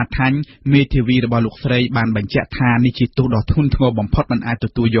ងឿនខាថាញ់មេធាវីរបស់លោកស្រីបានបញ្ជាក់ថានេះជាទោសដ៏ធ្ងន់ធ្ងរបំផុតមិនអាចទ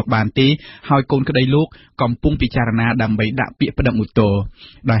ទួលយកបានទេហើយកូនក្តីលោកកំពុងពិចារណាដើម្បីដាក់ពាក្យប្តឹងឧទ្ធរណ៍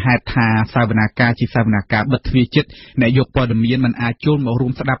ដោយហេតុថាសាវនាការជាសាវនាការបិទទ្វារចិត្តអ្នកយកព័ត៌មានមិនអាចចូលមករួ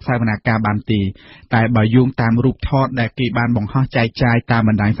មស្ដាប់សាវនាការបានទេតែបើយោងតាមរូបថតដែលគេបានបង្ហោះចែកចាយតាមប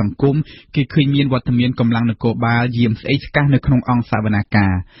ណ្ដាញសង្គមគេឃើញមានវត្តមានកម្លាំងនគរបាលយាមស្អេកស្កះនៅក្នុងអង្គសាវនាកា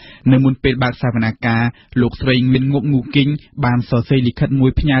រនៅមុនពេលបើកសាវនាការលោកស្រីងឿនងុកងូគីងបានសរសេរលិខិតមួ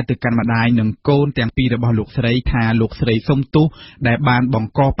យផ្ញើទៅកាន់ម្ដាយនិងកូនទាំងពីររបស់លោកស្រីថាលោកស្រីសុំទោសដែលបានប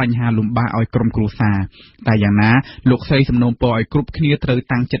ង្កបញ្ហាលំបាកឲ្យក្រុមគ្រួសារតែយ៉ាងណាលោកស្រីសំណូមពរឲ្យគ្រប់គ្នាត្រូវ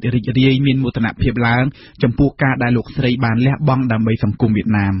តាំងចិត្តរីករាយមានមោទនភាពឡើងចំពោះការដែលលោកស្រីបានលះបង់ដើម្បីសង្គមវៀត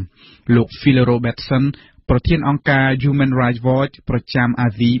ណាមលោក Phil Robertsonប្រធានអង្គការ Human Rights Watch ប្រចាំអា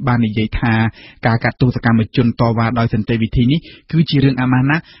ស៊ីបាននិយាយថាការកាត់ទោសសកម្មជនតវ៉ាដោយសន្តិវិធីនេះគឺជារឿងអាម៉ាស់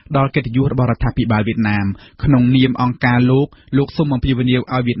ណាស់ដល់កិត្តិយសរបស់រដ្ឋាភិបាលវៀតណាមក្នុងនាមអង្គការលោកសូមអំពាវនាវ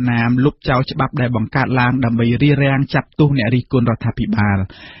ឲ្យវៀតណាមលុបចោលច្បាប់ដែលបង្កើតឡើងដើម្បីរារាំងចាប់ទោសអ្នករិះគន់រដ្ឋាភិបាល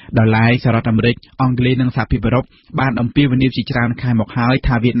ដោយឡែកសហរដ្ឋអាមេរិកអង់គ្លេសនិងសហភាពអឺរ៉ុបបានអំពាវនាវជាច្រើនខែមកហើយ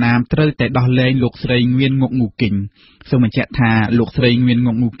ថាវៀតណាមត្រូវតែដោះលែងលោកស្រីងឿនងុកងូគីងសូមបញ្ជាក់ថាលោកស្រីងឿន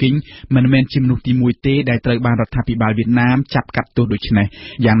ងុកងូគីងមិនមែនជាមនុស្សទី1ទេដែលត្រូវបានរដ្ឋាភិបាលវៀតណាមចាប់កាត់ទោសដូចនេះ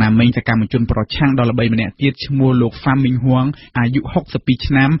យ៉ាងណាមិញសកម្មជនប្រឆាំងដ៏ល្បីម្នាក់ទៀតឈ្មោះលោកហ្វាំមីងហួងអាយុ62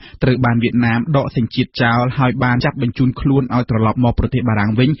ឆ្នាំត្រូវបានវៀតណាមដកសញ្ជាតិចោលហើយបានចាប់បញ្ជូនខ្លួនឲ្យត្រឡប់មកប្រទេសបារាំ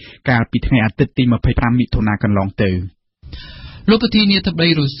ងវិញកាលពីថ្ងៃអាទិត្យទី25មិថុនាកន្លងទៅលោកប្រធានាធិបតី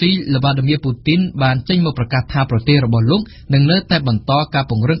រុស្ស៊ីវ្លាឌីមៀពូទីនបានចេញមកប្រកាសថាប្រទេសរបស់លោកនឹងនៅតែបន្តការ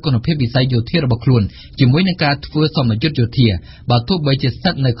ពង្រឹងគុណភាពវិស័យយោធារបស់ខ្លួនជាមួយនឹងការធ្វើសម្ពយុទ្ធយោធាបើទោះបីជាស្ថិ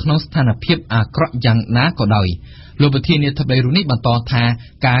តនៅក្នុងស្ថានភាពអាក្រក់យ៉ាងណាក៏ដោយលោកប្រធានាធិបតីរុស្ស៊ីបន្តថា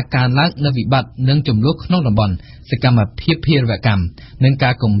ការកើនឡើងនៃវិបត្តិនិងចំនួនក្នុងតំបន់សកម្មភាពភេរវកម្មនិងកា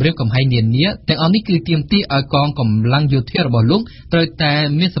រគម្រាមកំហែងនានាទាំងអស់នេះគឺទាមទារឲ្យកងកម្លាំងយោធារបស់លោកត្រូវតែ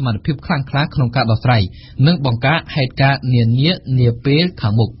មានសមត្ថភាពខ្លាំងក្លាក្នុងការដោះស្រាយនិងបង្ការហេតុការណ៍នានានាពេលខា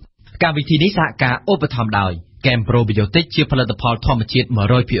ងមុខកម្មវិធីនេះសហការឧបត្ថម្ភដោយកែមប្រូប៊ីយ៉ូទិកជាផលិតផលធម្មជាតិ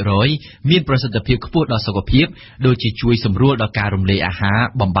 100% មានប្រសិទ្ធភាពខ្ពស់ដល់សុខភាពដូចជាជួយសម្រួលដល់ការរំលាយអាហារ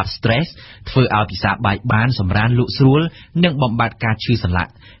បំបាត់ stress ធ្វើឲ្យពិសាបាយបានសម្រានលក់ស្រួលនិងបំបាត់ការឈឺសន្លា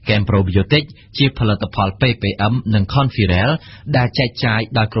ក់កែមប្រូប៊ីយ៉ូទិកជាផលិតផល PPM និង Conferel ដែលចែកចាយ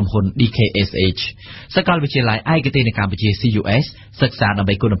ដោយក្រុមហ៊ុន DKSH សាកលវិទ្យាល័យឯកទេសនៅកម្ពុជា CUS សិក្សាដើម្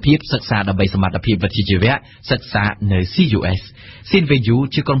បីគុណភាពសិក្សាដើម្បីសមត្ថភាពវិជ្ជាជីវៈសិក្សានៅ CUS Sinveju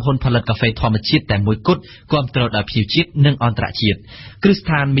ជាក្រុមហ៊ុនផលិតកាហ្វេធម្មជាតិតែមួយគត់គាំទ្រដោយភ្ញៀវជាតិនិងអន្តរជាតិគ្រឹះស្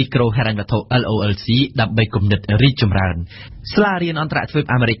ថានមីក្រូហិរញ្ញវត្ថុ LOLC ដើម្បីគំនិតរីកចម្រើនសាលារៀនអន្តរជាតិ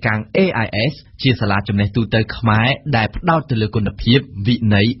អាមេរិក AIS ជាសាលាចំណេះទូទៅខ្មែរដែលផ្ដោតទៅលើគុណភាពវិ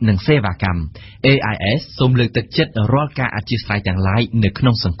ន័យនិងសេវាកម្ម AIS សូមលើកទឹកចិត្តរាល់ការអធ្យាស្រ័យទាំងឡាយនៅក្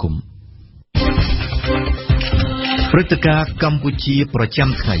នុងសង្គមព្រឹត្តិការណ៍កម្ពុជាប្រចាំ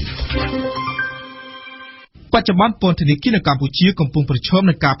ថ្ងៃបច្ចុប្បន្នពន្ធនាគារនៅកម្ពុជាកំពុងប្រឈម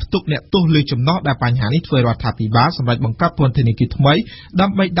នឹងការផ្ទុកអ្នកទោសលើចំណោះដែលបញ្ហានេះធ្វើរដ្ឋាភិបាលសម្រាប់បង្កើតពន្ធនាគារថ្មីដើ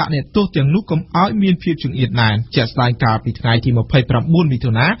ម្បីដាក់អ្នកទោសទាំងនោះកុំឲ្យមានភាពចង្អៀតណែនជាក់ស្ដែងកាលពីថ្ងៃទី29មិ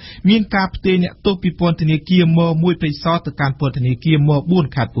ថុនាមានការផ្ទេរអ្នកទោសពីពន្ធនាគារម1ព្រៃសរទៅកាន់ពន្ធនាគារម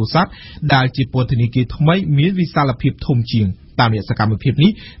4ខេត្តពោធិ៍សាត់ដែលជាពន្ធនាគារថ្មីមានវិសាលភាពធំជាង តាមរយៈសកម្មភាព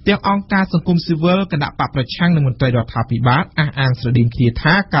នេះទាំងអង្គការសង្គមស៊ីវិលគណៈបកប្រឆាំងនិងមន្ត្រីរដ្ឋាភិបាលអះអាងស្រដៀងគ្នា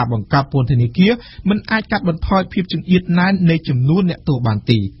ថាការបង្កើតពន្ធនាគារមិនអាចកាត់បន្ថយភាពចង្អៀតណែននៃចំនួនអ្នកទោសបាន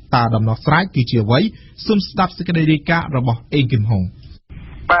ទេតើដំណោះស្រាយគឺជាអ្វីសូមស្ដាប់សេចក្តីរាយការណ៍របស់អេងគឹមហុង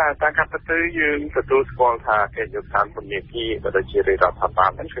បាទតាមការពិតទៅយើងទទួលស្គាល់ថាកិច្ចយុទ្ធសាស្ត្រពន្ធនាគារក៏ដូចជារដ្ឋាភិបា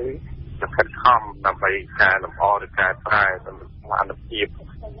លហ្នឹងគឺខិតខំដើម្បីការលម្អឬការប្រែសម្ព័ន្ធភាព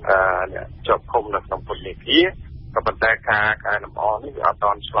អ្នកជាប់ឃុំនៅក្នុងពន្ធនាគារក៏ប៉ុន្តែការលម្អនេះវាអត់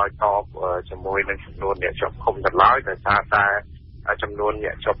ទាន់ឆ្លើយតបជាមួយនឹងចំនួនអ្នកជាប់ឃុំទៅឡើយដោយសារតែចំនួនអ្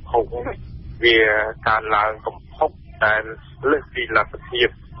នកជាប់ឃុំវាកើនឡើងកំហុកតែលើសពីលទ្ធភាព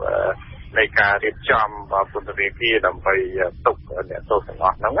នៃការរៀបចំពន្ធនាគារដើម្បីទុកអ្នកទោសទាំងអ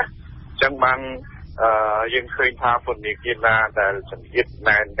ស់ហ្នឹងណាអញ្ចឹងបានយើងឃើញថាពន្ធនាគារណាដែលចង្អៀត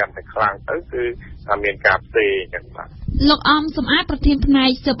ណែនកាន់តែខ្លាំងទៅគឺមានការផ្ទេរអញ្ចឹងបាទលោកអំសំអាតប្រធានផ្នែក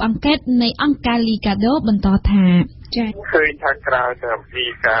ស៊ើបអង្កេតនៃអង្គការលីកាដូបន្តថាចា៎ឃើញថាក្រៅពីអំពី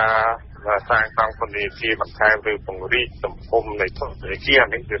ការសាងសង់ពន្ធនាគារបន្ថែមឬពង្រីកទំហំនៃពន្ធនាគារ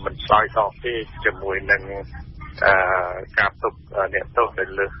នេះវាមិនឆ្លើយតបទេជាមួយនឹងការទុកអ្នកទោសដែល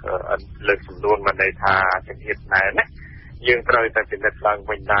លើសចំនួនមិនន័យថាចង្អៀតណែនណាយើងត្រូវតែពិនិត្យឡើង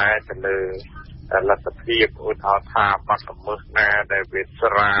វិញដែរទៅលើលទ្ធភាពឧទាហរណ៍ថាបាត់ល្មើសណាដែលវា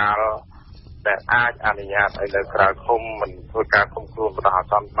ស្រាលដែលអាចអនុញ្ញាតឲ្យនៅក្រៅឃុំមិនធ្វើការឃុំខ្លួនបណ្ដោះអា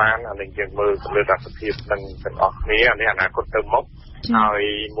សន្នបានអានេះយើងមើលទៅលើលទ្ធភាពនឹងទាំងអស់គ្នាអានេះអនាគតទៅមុខហើយ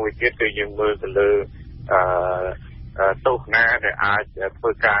មួយទៀតគឺយើងមើលទៅលើទោសណាដែលអាចធ្វើ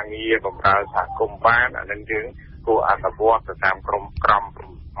ការងារបម្រើសហគមន៍បានអានឹងយើងគួរអនុវត្តទៅតាមក្រម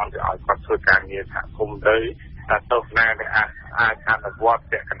អន្តរឲ្យគាត់ធ្វើការងារសហគមន៍ទៅទោសណាដែលអាចអនុវត្ត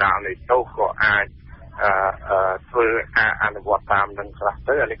ពាក់កណ្ដាលនៃទោសក៏អាចធ្វើការអនុវត្តតាមនឹងខ្លះ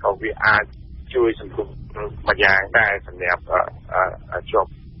ទៅអានេះក៏វាអាចជួយសង្គមមួយយ៉ាងដែរសម្រាប់ជា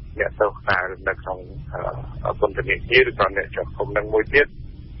ប់អ្នកទោសដែលនៅក្នុងពន្ធនាគារឬក៏អ្នកជាប់ឃុំនឹងមួយទៀត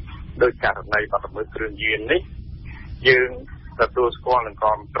ដោយករណីបាត់ល្មើសគ្រឿងញៀននេះយើងទទួលស្គាល់និង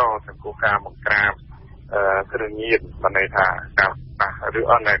គាំទ្រចំពោះការបង្ក្រាបគ្រឿងញៀនមិនន័យថាការឬ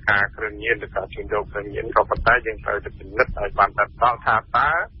អនាការគ្រឿងញៀនឬក៏ជំនួយគ្រឿងញៀនក៏ប៉ុន្តែយើងត្រូវតែពិនិត្យឲ្យបានដល់ថា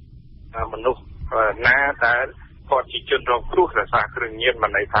តើមនុស្សណាដែលគាត់ជាជនរងគ្រោះដោយសារគ្រឿងញៀនមិ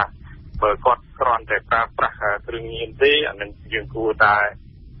នន័យថាបើគាត់គ្រាន់តែប្រើប្រាស់គ្រឿងញៀនទេអានឹងយើងគួរតែ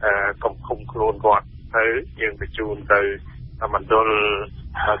កុំឃុំខ្លួនគាត់ទៅយើងបញ្ជូនទៅមណ្ឌល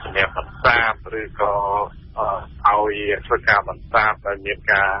សម្រាប់បន្សាបឬក៏ឲ្យធ្វើការបន្សាបដែលមាន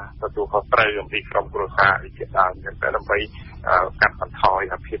ការទទួលខុសត្រូវអំពីក្រុមគ្រួសារជាដើមតែដើម្បីកាត់បន្ថយ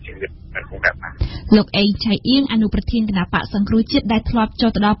ភាពជំនឿក្នុងបែបណាលោកអេងឆៃអៀងអនុប្រធានគណៈបកសង្គ្រោះជាតិដែលធ្លាប់ចុះ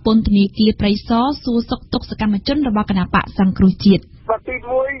ទៅដល់ពន្ធនាគារព្រៃសរសួរសុខទុក្ខសកម្មជនរបស់គណៈបកសង្គ្រោះជាតិទី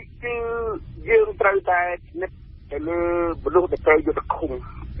1គឺយើងត្រូវតែនិតទៅលើមនុស្សដែលត្រូវយកទៅឃុំ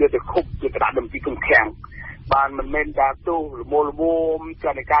ជាកណ្ដាលដំទីគុំខាំងបានមិនមែនការទោសលមច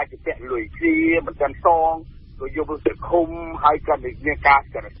ន្ទការជាពាក់លុយជាមិនទាន់សងក៏យកទៅឃុំហើយក៏មានការ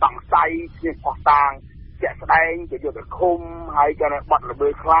សង្ស័យជាផុសតាងជាក់ស្ដែងក៏យកទៅឃុំហើយក៏បាត់ល្មើ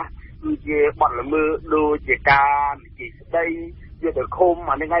សខ្លះគឺជាបាត់ល្មើសដូចជាការនិយាយស្ដីយកទៅឃុំ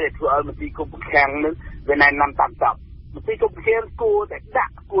អានេះហើយដែលធ្វើឲ្យមន្ទីរគុំខាំងនឹងវាណែនាំតាមចាប់មន្ទីរគុំខាំងគួរតែដា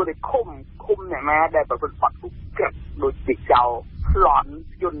ក់គួរតែឃុំអ្នកណាដែលប្រព្រឹត្តបទឧក្រិដ្ឋដូចជាចោរប្លន់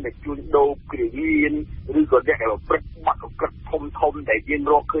ជនដែលជួញដូរគ្រឿងញៀនឬក៏អ្នកដែលប្រព្រឹត្តបទឧក្រិដ្ឋធំដែលយើង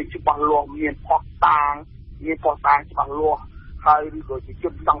រកឃើញច្បាស់លាស់មានផុសតាងច្បាស់លាស់ហើយឬក៏ជាជ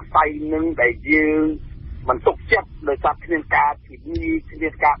នសង្ស័យនឹងដែលយើងមិនទុកចិត្តដោយសារគ្មានការធានាគ្មា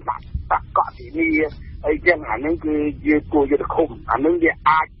នការដាក់កក់ធានាអីចឹងអានឹងគឺយើងគួរយកទៅឃុំអានឹងវា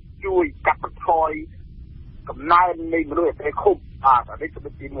អាចជួយកាត់បន្ថយកំណើននៃមនុស្សដែលឃុំអានេះចំ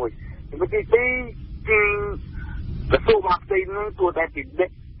ណុចទី1ចំណុចទី2គឺក្រសួងមហាផ្ទៃនឹងគួរតែពិនិ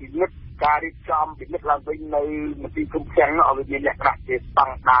ត្យការរៀបចំពិនិត្យឡើងវិញនៅមន្ទីរគុំខាំងឲ្យមានលក្ខណៈជាស្ត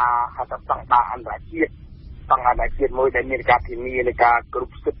ង់ដារហៅថាស្តង់ដារអន្តរជាតិមួយដែលមានការធានានៃការគ្រ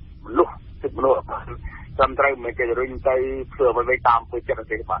ប់សិទ្ធិមនុស្សត្រឹមត្រូវមិនចេះរុញទៅធ្វើអ្វីតាមធ្វើចិត្ត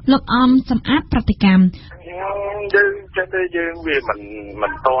ទេបាទលោកអំសំអាតប្រតិកម្មយើងចេះតែយើងវាមិ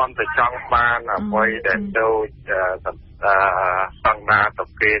នតន់ទៅចង់បានអ្វីដែលដូចស្តង់ដារទៅ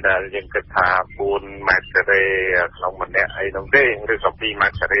គេដែលយើងគិតថា4ម៉ែត្រការ៉េក្នុងម្នាក់អីនោះទេឬក៏2ម៉ែ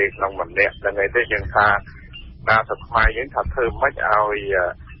ត្រការ៉េក្នុងម្នាក់ហ្នឹងឯងទេយើងថាតាមស្មារតីយើងថាធ្វើមិនឲ្យ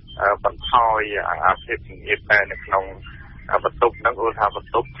បន្ថយអាភាពជំនឿតែនៅក្នុងបន្ទប់ហ្នឹងឧទាហរណ៍ប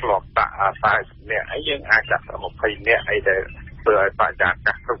ន្ទប់ធ្លាប់ដាក់40នាក់អីយើងអាចដាក់20នាក់អីដែលធ្វើឲ្យបរិយា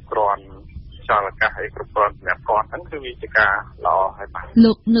កាសគ្រប់គ្រាន់ ចលកាសអីគ្រប់គ្រាន់សម្រាប់គាត់ហ្នឹងគឺវាជាការល្អហើយបាទ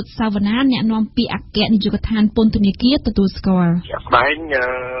លោកនុតសាវណ្ណាអ្នកនាំពាក្យអគ្គនាយកដ្ឋានពន្ធនាគារទទួលស្គាល់ជាក់ស្ដែង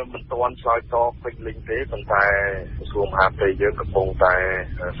មិនទាន់ឆ្លើយតបពេញលេញទេប៉ុន្តែក្រសួងមហាផ្ទៃយើងកំពុងតែ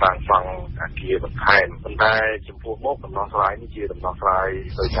សាងសង់អគារបន្ថែមប៉ុន្តែចំពោះមុខដំណោះស្រាយនេះជាដំណោះស្រាយ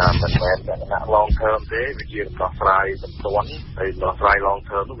ដោយថាមិនមែនលក្ខណៈ long term ទេវាជាដំណោះស្រាយបន្ទាន់ហើយដំណោះស្រាយ long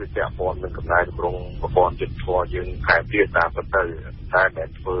term នោះវាពាក់ព័ន្ធនឹងកំណែទម្រង់ប្រព័ន្ធយុត្តិធម៌យើងខែទៀតតាមទៅតែមិន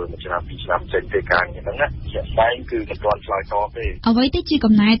ធ្វើមួយឆ្នាំពីរឆ្នាំចេញទេការងារហ្នឹងណាជាក់ស្ដែងគឺមិនទាន់ឆ្លើយតបទេអ្វីទៅជា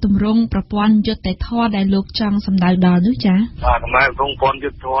កំណែទម្រង់ប្រព័ន្ធយុត្តិធម៌ដែលលោកចង់សម្ដៅដល់នោះចា៎បាទកំណែទម្រង់ប្រព័ន្ធយុ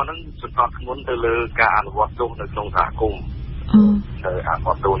ត្តិធម៌ហ្នឹងសង្កត់ធ្ងន់ទៅលើការអនុវត្តទោសនៅក្នុងសហគមន៍ទៅអនុវ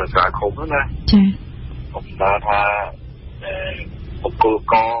ត្តទោសនៅសហគមន៍ហ្នឹងណាចា៎ខ្ញុំថាបុគ្គល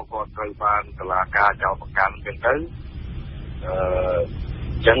កគាត់ត្រូវបានតុលាការចោទប្រកាន់ចឹងទៅ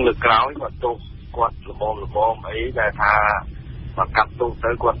ចឹងលើក្រោយគាត់ទោសគាត់ល្មមអីដែលថាមកកាត់ទោស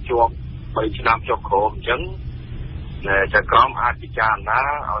ទៅគាត់ជាប់3ឆ្នាំជាប់ក្រោមអញ្ចឹងចក្រមអាចពិចារណា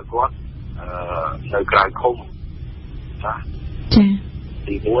ឲ្យគាត់នៅក្រៅឃុំណាចា៎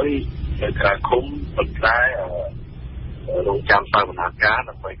ទី1នៅក្រៅឃុំប៉ុន្តែរងចាំសវនាការ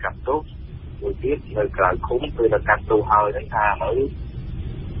ដើម្បីកាត់ទោសមួយទៀតនៅក្រៅឃុំគឺនៅកាត់ទោសហើយហ្នឹងថាឥឡូវ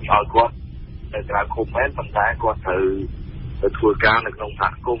ឲ្យគាត់នៅក្រៅឃុំមែនប៉ុន្តែគាត់ត្រូវទៅធ្វើការនៅក្នុងស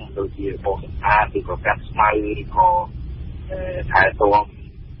ហគមន៍ដូចជាបោសសម្អាតឬក៏កាត់ស្មៅឬក៏ថែទាំ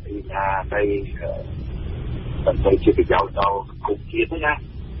ពីណាទៅដើម្បីជាប្រយោជន៍ដល់សង្គមជាតិណា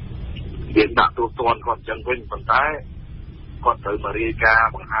យើងដាក់ទូទាត់គាត់ចឹងវិញប៉ុន្តែគាត់ត្រូវមករាយការណ៍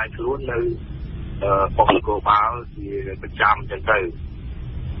បង្ហាញខ្លួននៅប៉ុស្តិ៍នគរបាលជាប្រចាំចឹងទៅ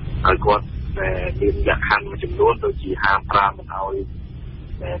ហើយគាត់មានលក្ខខណ្ឌមួយចំនួនដូចជាហាម5មិនឲ្យ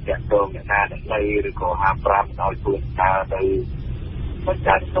តាក់ទងអ្នកណាអ្នកណីឬក៏ហាម5មិនឲ្យធ្វើការទៅបញ្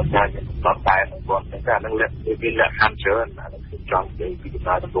ចាសម្តែគាត់តែហ្នឹងមានលក្ខខណ្ឌច្រើនអានេះខ្ញុំចង់និយាយពីដំ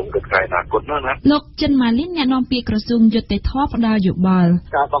ណើរដំណងទៅថ្ងៃអនាគតនោះណាលោកចិនម៉ាលីនអ្នកនាំពាក្យក្រសួងយុត្តិធម៌ផ្ដល់យោបល់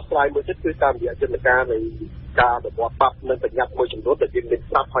ការដោះស្រាយមួយទៀតគឺតាមរយៈយន្តការនៃការអនុវត្តច្បាប់និងបញ្ញត្តិមួយចំនួនដែលយើងមាន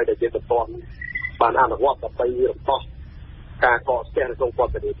ស្រាប់ហើយដែលយើងមិនទាន់បានអនុវត្តដើម្បីរំដោះការកកស្ទះនៅក្នុងព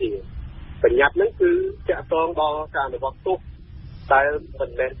ន្ធនាគារបញ្ញត្តិហ្នឹងគឺតាក់ទងដល់ការអនុវត្តទោសតែមិន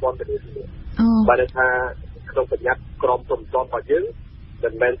មែនពន្ធនាគារបាទថាក្នុងបញ្ញត្តិក្រមព្រំដែនរបស់យើងមិ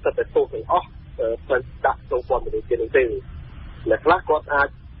នមែនសិទ្ធិទោសទាំងអស់ត្រូវដាក់ក្នុងពន្ធនាគារនោះទេអ្នកខ្លះគាត់អាច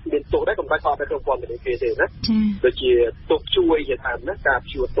មានទោសដែរក៏មិនគាត់ទៅក្នុងពន្ធនាគារទេណាដូចជាទោសជួយជាដើមណាការ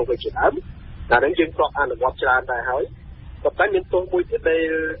ព្យួរទោសជាដើមតែនឹងយើងក៏អនុវត្តច្រើនដែរហើយប៉ុន្តែមានទោសមួយទៀតដែល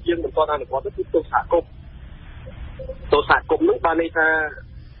យើងមិនទាន់អនុវត្តគឺទោសសហគមន៍នោះបានន័យថា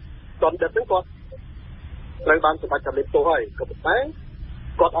គាត់ដិតហ្នឹងគាត់ត្រូវបានសម្រេចកម្មទោសហើយក៏ប៉ុន្តែ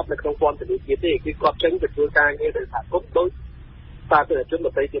គាត់អត់នៅក្នុងពន្ធនាគារទេគឺគាត់ចេញទៅធ្វើការងារនៅសហគមន៍ដោយសាធារណជនដ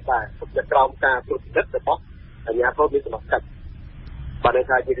ទៃទៀតដែរទៅក្រោមការត្រួតពិនិត្យរបស់អាជ្ញាធរមានសមត្ថកិច្ចបានន័យ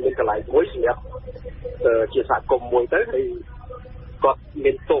ថាយើងមានកន្លែងមួយសម្រាប់ជាសហគមន៍មួយទៅហើយគាត់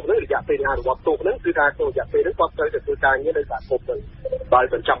មានទោសហ្នឹងរយៈពេលអនុវត្តទោសហ្នឹងគឺការទោសរយៈពេលហ្នឹងគាត់ត្រូវទៅធ្វើការងារនៅសហគមន៍ហ្នឹងដោយ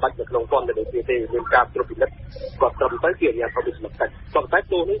មិនចាំបាច់នៅក្នុងពន្ធនាគារទេមានការត្រួតពិនិត្យគាត់ត្រឹមទៅជាអាជ្ញាធរមានសមត្ថកិច្ចប៉ុន្តែ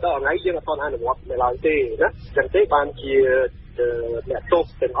ទោសនេះដល់ថ្ងៃយើងអត់ទាន់អនុវត្តនៅឡើយទេណាចឹងទេបានជាអ្នកទោស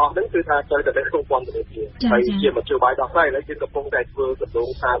ទាំងអស់ហ្នឹងគឺថាត្រូវតែនៅក្នុងពន្ធនាគារហើយជាមធ្យោបាយដោះស្រាយឥឡូវយើងកំពុងតែធ្វើគម្រោង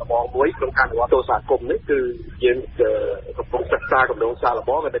សារល្បងមួយក្នុងការអនុវត្តទោសសហគមន៍នេះគឺយើងកំពុងសិក្សាគម្រោងសារល្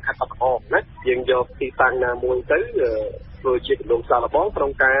បងនៅខេត្តបាត់ដំបងណាយើងយកទីតាំងណាមួយទៅធ្វើជាគម្រោងសារល្បងក្នុ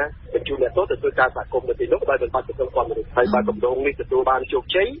ងការបញ្ជូនអ្នកទោសទៅធ្វើការសហគមន៍នៅទីនោះដោយមិនបាច់ទៅក្នុងពន្ធនាគារហើយបើគម្រោងនេះទទួលបានជោគ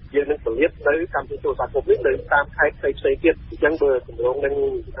ជ័យយើងនឹងពលាតនៅកម្មវិធីទោសសហគមន៍នេះនៅតាមខេត្តផ្សេងៗទៀតអញ្ចឹងបើគម្រោងនឹង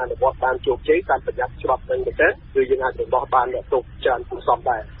អនុវត្តបានជោគជ័យតាមបញ្ញត្តិច្បាប់នឹងទៅគឺយើងអាចរំដោះបានអ្នកទោសច្រើនគួរសម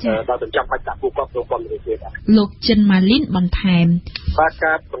ដែរដោយមិនចាំបាច់ដាក់ពួកគាត់ក្នុងពន្ធនាគារដែរលោកចិនម៉ាលីនបន្ថែមបាទ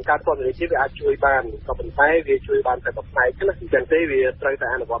ការបង្កើតពន្ធនាគារវាអាចជួយបានក៏ប៉ុន្តែវាជួយបានតែមួយផ្នែកណាអញ្ចឹងទេវាត្រូវតែ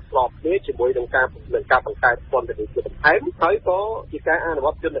អនុវត្តស្របគ្នាជាមួយនឹងការបង្កើតពន្ធនាគារបន្ថែមហើយក៏ជាការអនុវ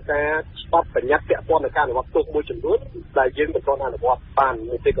ត្តយន្តការច្បាប់បញ្ញត្តិពាក់ព័ន្ធនឹងការអនុវត្តទោសមួយចំនួនដែលយើងមិនទាន់អនុវត្តបាន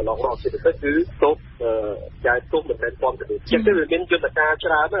នៅពេលកន្លងមកជាពិសេសគឺទោសចាយទោសមិនមែនពន្ធនាគារចឹងទៅវាមានយន្តការច្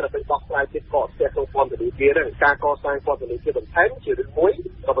រើនណាស់ដើម្បីដោះស្រាយពីកកស្ទះក្នុងពន្ធនាគារហ្នឹងការកសាងពន្ធនាគារបន្ថែមជារឿងមួយ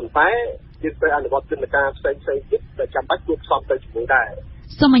ក៏ប៉ុន្តែយើងត្រូវអនុវត្តយន្តការផ្សេងៗទៀតដែលចាំបាច់គួរផ្សំទៅជាមួយដែរ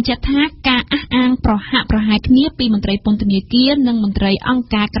សូមបញ្ជាក់ថាការអះអាងប្រហាក់ប្រហែលគ្នាពីមន្ត្រីពន្ធនាគារនិងមន្ត្រីអង្គ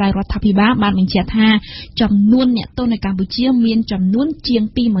ការក្រៅរដ្ឋាភិបាលបានបញ្ជាក់ថាចំនួនអ្នកទោសនៅកម្ពុជាមានចំនួនជាង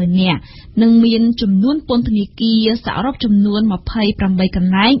 20,000 នាក់និងមានចំនួនពន្ធនាគារសរុបចំនួន28ក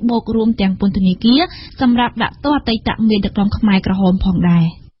ន្លែងបូករួមទាំងពន្ធនាគារសម្រាប់ដាក់ទោសអតីតមេដឹកនាំខ្មែរក្រហមផងដែរ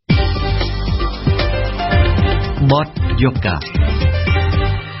បទយូហ្គា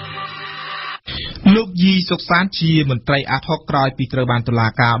លោក យីសុកសានជាមន្ត្រីអាតហុកក្រោយពីត្រូវបានតុលា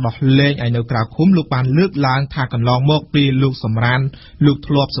ការដោះលែងឲ្យនៅក្រៅឃុំលោកបានលើកឡើងថាកន្លងមកពេលលោកសំរានលោក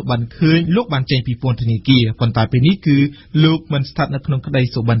ធ្លាប់សុបិនឃើញលោកបានចេញពីពន្ធនាគារប៉ុន្តែពេលនេះគឺលោកមិនស្ថិតនៅក្នុងក្តី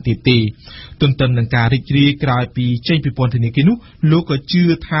សុបិនទៀតទេទន្ទឹមនឹងការរីករាយក្រោយពីចេញពីពន្ធនាគារនោះលោកក៏ជឿ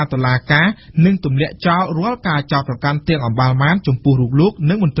ថាតុលាការនឹងទម្លាក់ចោលរាល់ការចោទប្រកាន់ទាំងអំបាលមានចំពោះរូបលោក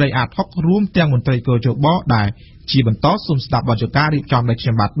និងមន្ត្រីអាតហុករួមទាំងមន្ត្រីកោជបដែរជាបន្តសូមស្ដាប់បទចការរៀបចំដោយខ្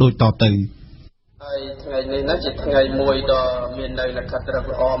ញុំបាទដូចតទៅហើយថ្ងៃនេះណាជាថ្ងៃមួយដ៏មានន័យលក្ខណៈ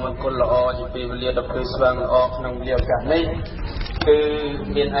ល្អមង្គលល្អជាពេលវេលាដ៏ភ្លឺស្វាងល្អក្នុងវេលាឱកាសនេះគឺ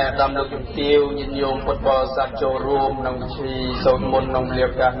មានអាដាមលោកជំទាវញាតិញោមពុទ្ធបរិស័ទចូលរួមក្នុងពិធីសូត្រមន្តក្នុងវេលា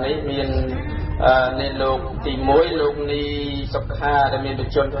ឱកាសនេះមាននេះលោកទី1លោកនីសុខាដែលមានប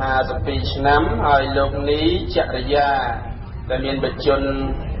ច្ចុប្បន្ន52ឆ្នាំហើយលោកនីចរិយាដែលមានបច្ចុប្បន្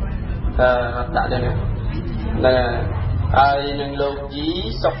នដាក់đây nèហើយនឹងលោកយី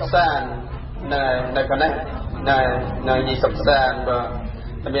សុកសាននៅកណ្នេះនៅយីសុកសានបា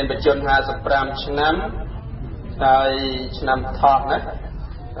ទមានបច្ចុប្បន្ន55ឆ្នាំហើយឆ្នាំថោះណា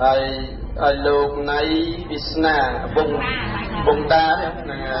ហើយលោកណៃវិស្នាបងតា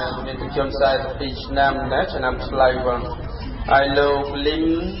នឹងមានបច្ចុប្បន្ន42ឆ្នាំណាឆ្នាំឆ្លៃបងហើយលោកលីម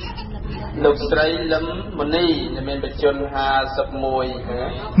លោកស្រីលឹមមនីដែលមានបច្ចុប្បន្ន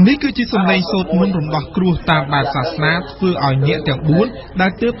51នេះគឺជាសម្លេងសូត្រមន្តរំដោះគ្រោះតាមបែបសាសនាធ្វើឲ្យអ្នកទាំង4ដែ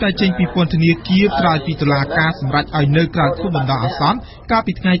លទើបតែចេញពីពន្ធនាគារក្រោយពីតុលាការសម្រេចឲ្យនៅក្រៅឃុំបណ្ដោះអាសន្នកាល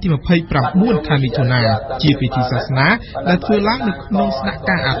ពីថ្ងៃទី29ខែមិថុនាជាពិធីសាសនាដែលធ្វើឡើងនៅក្នុងស្នាក់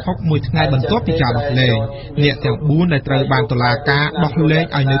ការអាតហុកមួយថ្ងៃបន្ទាប់ពីការដោះលែងអ្នកទាំង4ដែលត្រូវបានតុលាការដោះលែង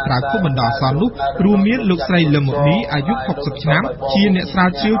ឲ្យនៅក្រៅឃុំបណ្ដោះអាសន្ននោះរួមមានលោកស្រីលឹមមនីអាយុ60ឆ្នាំជាអ្នកស្រាវ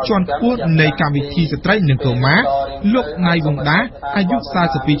ជ្រាវជាន់ខ្ពស់នៃកម្មវិធីស្ត្រីនិងកុមារលោកណៃវងដាអាយុ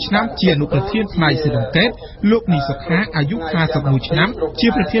42ឆ្នាំជាអនុប្រធានផ្នែកសិទ្ធិអង្កេតលោកនីសុខាអាយុ51ឆ្នាំជា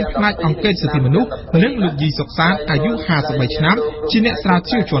ប្រធានផ្នែកអង្កេតសិទ្ធិមនុស្សនិងលោកយីសុកសានអាយុ53ឆ្នាំជាអ្នកស្រាវ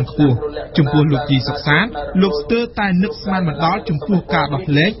ជ្រាវជាន់ខ្ពស់ចំពោះលោកយីសុកសានលោកស្ទើរតែនឹកស្មានមិនដល់ចំពោះការដោះ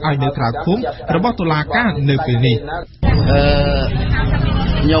លែងឲ្យនៅក្រៅឃុំរបស់តុលាការនៅពេលនេះ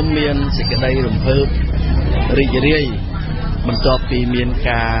ខ្ញុំមានសេចក្តីរំភើបរីករាយបន្ទាប់ពីមាន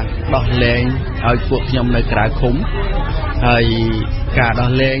ការដោះលែងឲ្យពួកខ្ញុំនៅក្រៅឃុំហើយការដោះ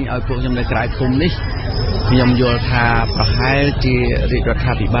លែងឲ្យពួកខ្ញុំនៅក្រៅឃុំនេះខ្ញុំយល់ថាប្រហែលជារាជរដ្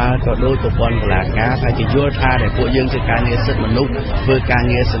ឋាភិបាលក៏ដូចប្រព័ន្ធតុលាការហើយជាយល់ថាដែលពួកយើងធ្វើការងារសិទ្ធិមនុស្សធ្វើការ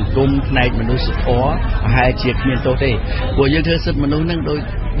ងារសង្គមផ្នែកមនុស្សធម៌ប្រហែលជាគ្មានទោសទេពួកយើងធ្វើសិទ្ធិមនុស្សនឹង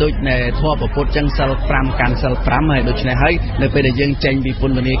ដូចនៅធម៌ពុទ្ធចឹងសិល5កាន់សិល5ហើយដូច្នេះហើយនៅពេលដែលយើងចេញពីព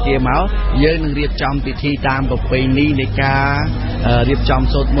ន្ធនាគារមកយើងនឹងរៀបចំពិធីតាមប្រពៃណីនៃការរៀបចំ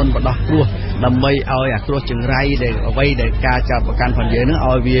សូត្រមន្តបដោះគ្រោះដើម្បីឲ្យអាគ្រោះចង្រៃដែលអ្វីដែលការចោទប្រកាន់ផងយើងនឹង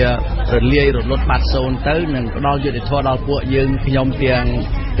ឲ្យវារលាយរលត់បាត់សូន្យទៅនិងផ្ដល់យុត្តិធម៌ដល់ពួកយើងខ្ញុំទាំង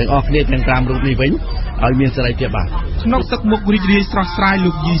អស់គ្នាទាំង5រូបនេះវិញឲ្យមានសេរីភាពបាទក្នុងទឹកមុខរីករាយស្រស់ស្រាយ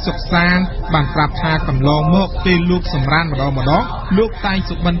លោកយីសុកសានបានប្រាប់ថាកន្លងមកពេលលោកសម្រានម្ដងលោកតែង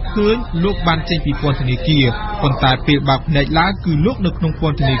សុបិនឃើញលោកបានចេញពីពន្ធនាគារប៉ុន្តែពេលបើកភ្នែកឡើងគឺលោកនៅក្នុងព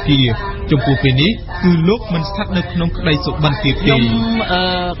ន្ធនាគារចំពោះពេលនេះគឺលោកមិនស្ថិតនៅក្នុងក្តីសុបិនទៀតទេ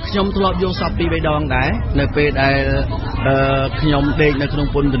ខ្ញុំធ្លាប់យកសពពី3ដងដែរនៅពេលដែលខ្ញុំដេកនៅក្នុង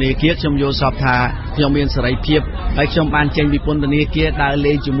ពន្ធនាគារខ្ញុំយកសពថាខ្ញុំមានសេរីភាពហើយខ្ញុំបានចេញពីពន្ធនាគារដើរ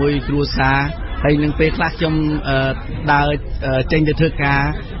លេងជាមួយគ្រួសារហើយនឹងពេលខ្លះខ្ញុំដើរចេញទៅធ្វើការ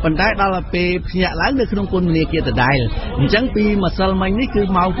ប៉ុន្តែដល់ពេលភ្ញាក់ឡើងនៅក្នុងពន្ធនាគារដដែលអញ្ចឹងពីម្សិលមិញនេះគឺ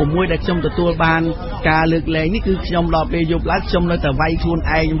ម៉ោង6ដែលខ្ញុំទទួលបានការលើកលែងនេះគឺខ្ញុំដល់ពេលយប់ឡើងខ្ញុំនៅតែវាយខ្លួន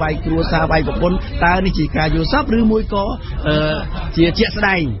ឯងវាយគ្រួសារវាយប្រពន្ធតើនេះជាការយល់សប្តិឬមួយក៏ជាជាក់ស្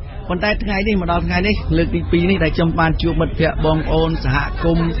ដែងប៉ុន្តែថ្ងៃនេះមកដល់ថ្ងៃនេះលើកទី2នេះដែលខ្ញុំបានជួបមិត្តភ័ក្តិបងប្អូនសហគ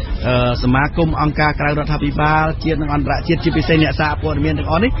មន៍សមាគមអង្គការក្រៅរដ្ឋាភិបាលជាតិនិងអន្តរជាតិជាពិសេសអ្នកសារព័ត៌មានទាំង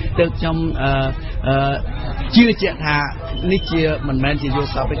អស់នេះទើបខ្ញុំជឿជាក់ថានេះជាមិនមែនជាយល់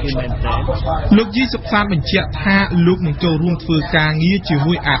សប្តិទេគឺមែនទេលោកយីសុកសានបញ្ជាក់ថាលោកនឹងចូលរួមធ្វើការងារជា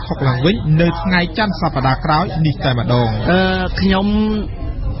មួយអាតហុកឡើងវិញនៅថ្ងៃច័ន្ទសប្តាហ៍ក្រោយនេះតែម្ដងខ្ញុំ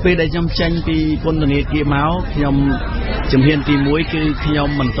ពេលដែលខ្ញុំចេញពីពន្ធនាគារមកខ្ញុំជំហានទី1គឺខ្ញុំ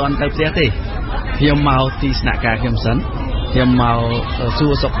មិនទាន់ទៅផ្ទះទេខ្ញុំមកទីស្នាក់ការខ្ញុំសិនខ្ញុំមកសួ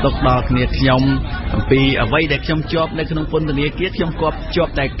រសុខទុក្ខដល់គ្នាខ្ញុំអំពីអ្វីដែលខ្ញុំជាប់នៅក្នុងពន្ធនាគារខ្ញុំគាត់ជា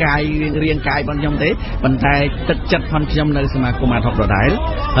ប់តែកាយរាងកាយរបស់ខ្ញុំទេប៉ុន្តែទឹកចិត្តរបស់ខ្ញុំនៅសមាគមអាតហុកដដែល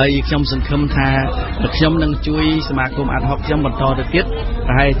ហើយខ្ញុំសង្ឃឹមថាខ្ញុំនឹងជួយសមាគមអាតហុកខ្ញុំបន្តទៅទៀត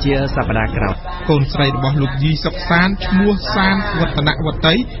ប្រហែលជាសប្តាហ៍ក្រោយក ូនស្រីរបស់លោកយីសុកសានឈ្មោះសានវឌ្ឍនវ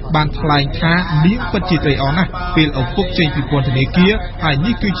តីបានថ្លែងថានាងពិតជាត្រេកអរណាស់ពេលឪពុកចេញពីពន្ធនាគារហើយ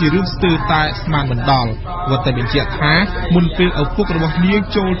នេះគឺជារឿងស្ទើរតែស្មានមិនដល់វត្តបញ្ជាក់ថាមុនពេលឪពុករបស់នាង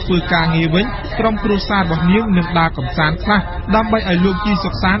ចូលធ្វើការងារវិញក្រុមគ្រួសាររបស់នាងនឹងដើរកម្សាន្តខ្លះដើម្បីឲ្យលោកយី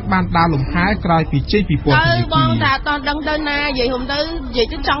សុកសានបានដើរលំហែក្រោយពីចេញពីពន្ធនាគារបងតាអត់ដឹងទៅណានិយាយខ្ញុំទៅនិយាយ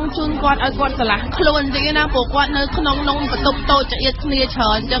ទៅចង់ជូនគាត់ឲ្យគាត់ឆ្លាស់ខ្លួនតិចណាព្រោះគាត់នៅក្នុងបន្ទប់តូចចៀតគ្នាច្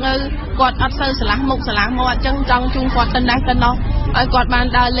រើនអញ្ចឹងគាត់អត់សូវឆ្លាស់មុខឆ្លាស់មាត់អញ្ចឹងចង់ជូនគាត់ទៅណេះទៅណោះឲ្យគាត់បាន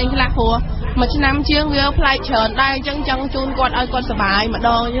ដើរលេងខ្លះព្រោះមួយឆ្នាំជាងវាផ្លែកច្រើនដែរអញ្ចឹងចង់ជូនគាត់ឲ្យគាត់សុបាយម្ដ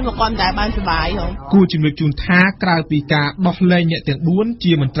ងនេះមកគាត់តែបានសុបាយហ៎គួរជំរាបជូនថាក្រៅពីការដោះលែងអ្នកទាំង4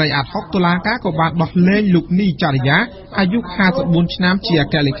ជាមន្ត្រីអាត60តុលាការក៏បានដោះលែងលោកនីចរិយាអាយុ54ឆ្នាំជាអ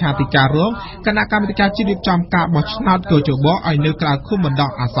គ្គលេខាធិការរងគណៈកម្មាធិការជាតិរៀបចំការបោះឆ្នោតកោជបឲ្យនៅក្រៅឃុំបណ្ដោះ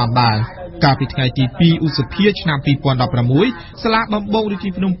អាសន្នដែរកាលពីថ្ងៃទី2ឧសភាឆ្នាំ2016សាលាដំបងរាជធា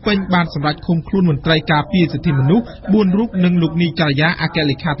នីភ្នំពេញបានសម្រេចឃុំខ្លួនមន្ត្រីការពារសិទ្ធិមនុស្ស4រូបនិងលោកនីចរិយាអគ្គ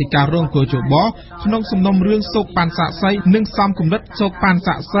លេខាធិការរងកោជបក្នុងសំណុំរឿងសោកប៉ាន់សាក់សីនិងសំគំនិតសោកប៉ាន់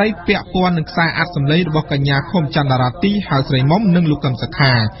សាក់សីពាក់ព័ន្ធនឹងខ្សែអាត់សម្លេងរបស់កញ្ញាខុមចន្ទរាទីហៅស្រីមុំនិងលោកកឹមសុ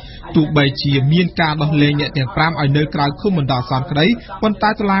ខាទោះបីជាមានការដោះលែងអ្នកទាំង5ឲ្យនៅក្រៅឃុំបណ្ដោះអាសន្នក្តីប៉ុន្តែ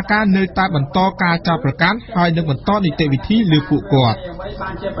តុលាការនៅតែបន្តការចោទប្រកាន់ហើយនឹងបន្តនីតិវិធីលើពួកគាត់បា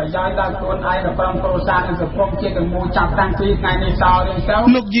នជាប្រយោជន៍ដល់ខ្លួនឯងដល់ក្រុមគ្រួសារនិងសង្គមជាតិទាំងមូលចាប់តាំងពីថ្ងៃនេះតទៅ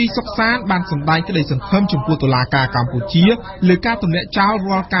លោកយីសុកសានបានសម្ដែងក្តីសង្ឃឹមចំពោះតុលាការកម្ពុជាលើការទម្លាក់ចោល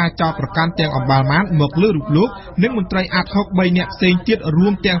រាល់ការចោទប្រកាន់ទាំងអំបាលម៉ានមកលើរូបលោកនិងមន្ត្រីអាត60 3នាក់ផ្សេងទៀតរួ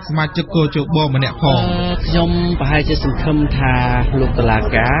មទាំងសមាជិកកោជបម្នាក់ផងខ្ញុំប្រហែលជាសង្ឃឹមថាលោកតុលា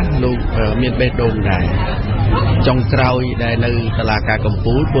ការលោកមានបេះដូងដែរចុងក្រោយដែលនៅតុលាការកំ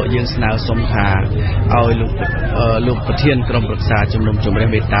ពូលពួកយើងស្នើសុំថាឲ្យលោកប្រធានក្រុមប្រឹក្សាជំនុំជម្រះ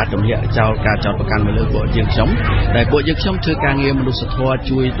មេត្តាទម្លាក់ចោលការចោទប្រកាន់មកលើពួកយើងខ្ញុំដែលពួកយើងខ្ញុំធ្វើការងារមនុស្សធម៌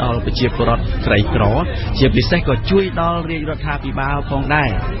ជួយដល់ប្រជាពលរដ្ឋក្រីក្រជាពិសេសក៏ជួយដល់រាជរដ្ឋាភិបាលផងដែរ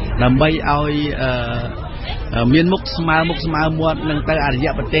ដើម្បីឲ្យមានមុខស្មើមាត់នឹងទៅអរិយ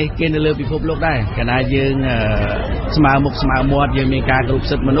ប្រទេសគេនៅលើពិភពលោកដែរកាលណាយើងស្មើមុខស្មើមាត់យើងមានការគ្រប់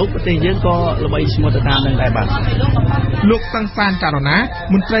សិទ្ធិមនុស្សប្រទេសយើងក៏ល្បីឈ្មោះទៅតាមនឹងដែរបាទលោកសង្សានករណា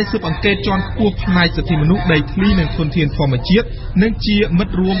មន្ត្រីស៊ើបអង្កេតជាន់ខ្ពស់ផ្នែកសិទ្ធិមនុស្សដីធ្លីនិងធនធានធម្មជាតិនិងជាមិត្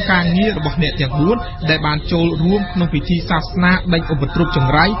តរួមការងាររបស់អ្នកទាំង4ដែលបានចូលរួមក្នុងពិធីសាសនាដេញឧបទ្រពច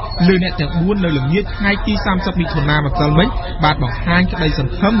ង្រៃលើអ្នកទាំង4នៅល្ងាចថ្ងៃទី30មិថុនាម្សិលមិញបានបង្ហាញក្តីស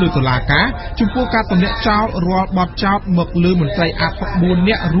ង្ឃឹមលើតុលាការចំពោះការទម្លាក់ចោលរាល់បទចោទមកលើមន្ត្រីអាត64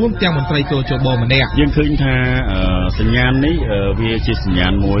នាក់រួមទាំងមន្ត្រីកោជបម្នាក់យើងឃើញថាសញ្ញាណនេះវាជាសញ្ញា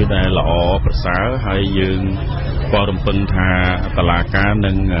ណមួយដែលល្អប្រសើរហើយយើងក៏រំពឹងថាតុលាការ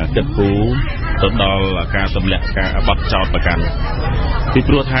នឹងគិតគូរទៅដល់ការទម្លាក់ការបទចោទប្រកាន់ពី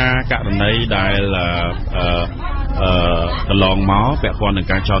ព្រោះថាករណីដែលកន្លងមកពាក់ព័ន្ធនឹង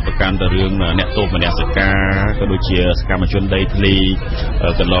ការចោទប្រកាន់ទៅរឿងអ្នកទោសមនសិការក៏ដូចជាសកម្មជនដីធ្លី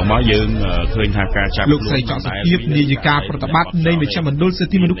កន្លងមកយើងឃើញថាការចាប់លោកស្រីចောက်សុភាពនាយិកាប្រតិបត្តិនៃមជ្ឈមណ្ឌលសិ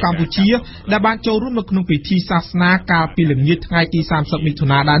ទ្ធិមនុស្សកម្ពុជាដែលបានចូលរួមនៅក្នុងពិធីសាសនាកាលពីល្ងាចថ្ងៃទី30មិថុ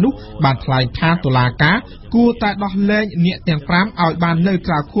នាដែរនោះបានថ្លែងថាតុលាការគួរតែដោះលែងអ្នកទាំង5ឲ្យបាននៅ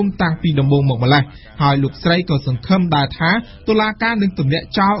ក្រៅឃុំតាំងពីដំបូងមកម្ល៉េះហើយលោកស្រីក៏សង្ឃឹមដែរថាតុលាការនឹងទម្លាក់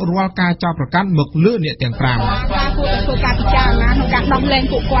ចោលរាល់ការចោទប្រកាន់មកលើអ្នកទាំង5គួរធ្វើការពិចារណាក្នុងការដោះលែង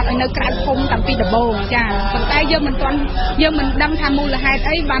ពួកគាត់ឲ្យនៅក្រៅឃុំតាំងពីដំបូងចាប៉ុន្តែយើងមិនដឹងថាមូលហេតុ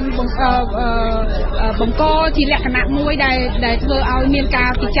អីបានបង្កជាលក្ខណៈមួយដែលធ្វើឲ្យមានកា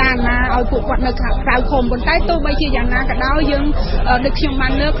រពិចារណាឲ្យពួកគាត់នៅក្រៅឃុំប៉ុន្តែទោះបីជាយ៉ាងណាក៏ដោយយើងដូចខ្ញុំបា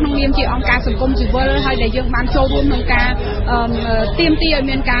នលើកក្នុងនាមជាអង្គការសង្គមស៊ីវិលហើយដែលយើងបានចូលរួមក្នុងការទាមទារឲ្យ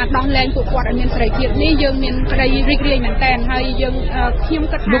មានការដោះលែងពួកគាត់ឲ្យមានសេរីភាពនេះយើងមានក្តីរីករាយមែនទែនហើយយើងខ្ញុំ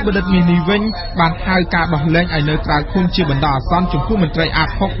គិតថាលោកបណ្ឌិតមាសនេះវិញបានហៅការដោះលែងឲ្យនៅក្រៅឃុំជាបណ្ដោះអាសន្នចំពោះមន្ត្រីអាត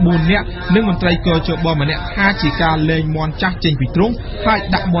64នាក់និងមន្ត្រីកោជបម្នាក់ថាជាការលែងមន់ចាស់ចេញពីទ្រុងហើយ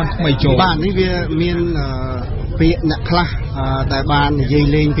ដាក់មន់ថ្មីចូលបាទនេះវាមានពាក្យអ្នកខ្លះដែលបាននិយាយ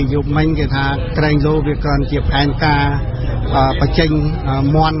លេងពីយប់មិញគេថាក្រែងលោវាគ្រាន់ជាផែនការបញ្ចេញ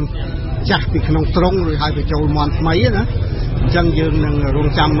មន់ចាស់ពីក្នុងទ្រុងឬឲ្យបញ្ចូលមន់ថ្មីណាអញ្ចឹងយើងនឹងរង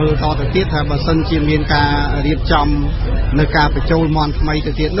ចាំមើលតទៅទៀតថាបើសិនជាមានការរៀបចំនៅការបញ្ចូលមន់ថ្មី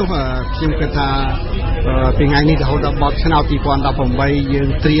ទៅទៀតនោះខ្ញុំគិតថាពីថ្ងៃនេះរហូតដល់បទឆ្នោត2018យើង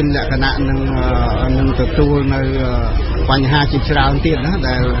ត្រៀមលក្ខណៈនឹងទទួលនៅបញ្ហាជាច្រើនទៀតណា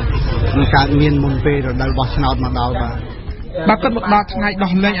ដែលនឹងកើតមានមុនពេលរដូវបោះឆ្នោតមកដល់បាទ បាក់មកដល់ថ្ងៃ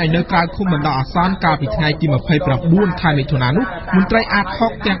ដោះលែងឲ្យនៅក្រៅឃុំបណ្ដោះអាសន្នកាលពីថ្ងៃទី29ខែមិថុនានោះមន្ត្រីអាត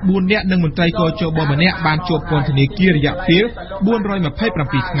6ទាំង4នាក់និងមន្ត្រីកោជបម្នាក់បានជាប់ពន្ធនាគាររយៈពេល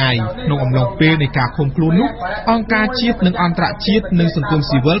427ថ្ងៃក្នុងអំឡុងពេលនៃការឃុំខ្លួននោះអង្គការជាតិនិងអន្តរជាតិនិងសង្គម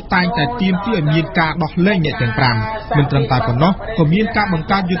ស៊ីវិលតែងតែទាមទារឲ្យមានការដោះលែងអ្នកទាំង5មិនត្រឹមតែប៉ុណ្ណោះក៏មានការបង្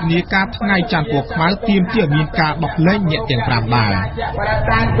កើតយុទ្ធនាការថ្ងៃច័ន្ទពណ៌ខ្មៅទាមទារឲ្យមានការដោះលែងអ្នកទាំង5ដែរ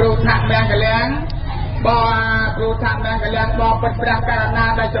តាមគ្រូថាមានកលាំងបើគ្រូថាមានកលាំងបបិទ្ធព្រះករណា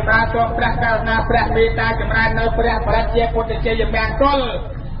ដែលចម្រើនទោះព្រះករណាព្រះមេត្តាចម្រើននៅព្រះបរិជាពុទ្ធជ័យមង្គល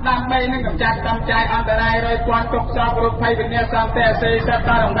ដើម្បីនឹងកម្ចាត់កំចាយអន្តរាយរយពាន់ទុកសោករោគភ័យវិញ្ញាសន្តិអសេសត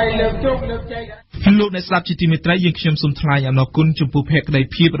ដើម្បីលើកជោគលើកជ័យលោកអ្នកស្ដាប់ជាទីមេត្រីយើងខ្ញុំសូមថ្លែងអំណរគុណចំពោះភក្ដី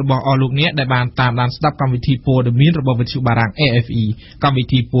ភាពរបស់អស់លោកអ្នកដែលបានតាមដានស្ដាប់កម្មវិធីព័ត៌មានរបស់វិទ្យុបារាំង RFI កម្មវិ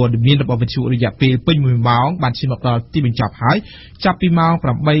ធីព័ត៌មានរបស់វិទ្យុរយៈពេលពេញ1ម៉ោងបានឈានមកដល់ទីបញ្ចប់ហើយចាប់ពីម៉ោង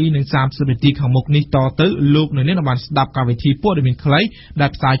 8:30 នាទីខាងមុខនេះតទៅលោកអ្នកនឹងបានស្ដាប់កម្មវិធីព័ត៌មានខ្លីដែល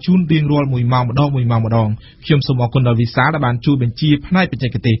ផ្សាយជូនរៀងរាល់1ម៉ោងម្ដងខ្ញុំសូមអរគុណដល់វិសាលដែលបានជួយបញ្ជាផ្នែកបច្ចេ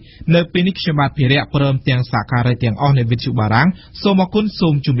កទេសនៅពេលនេះខ្ញុំបាទភិរៈព្រមទាំងសហការីទាំងអស់នៃវិទ្យុបារាំងសូមអរគុណសូ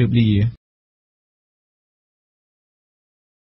មជម្រាបលា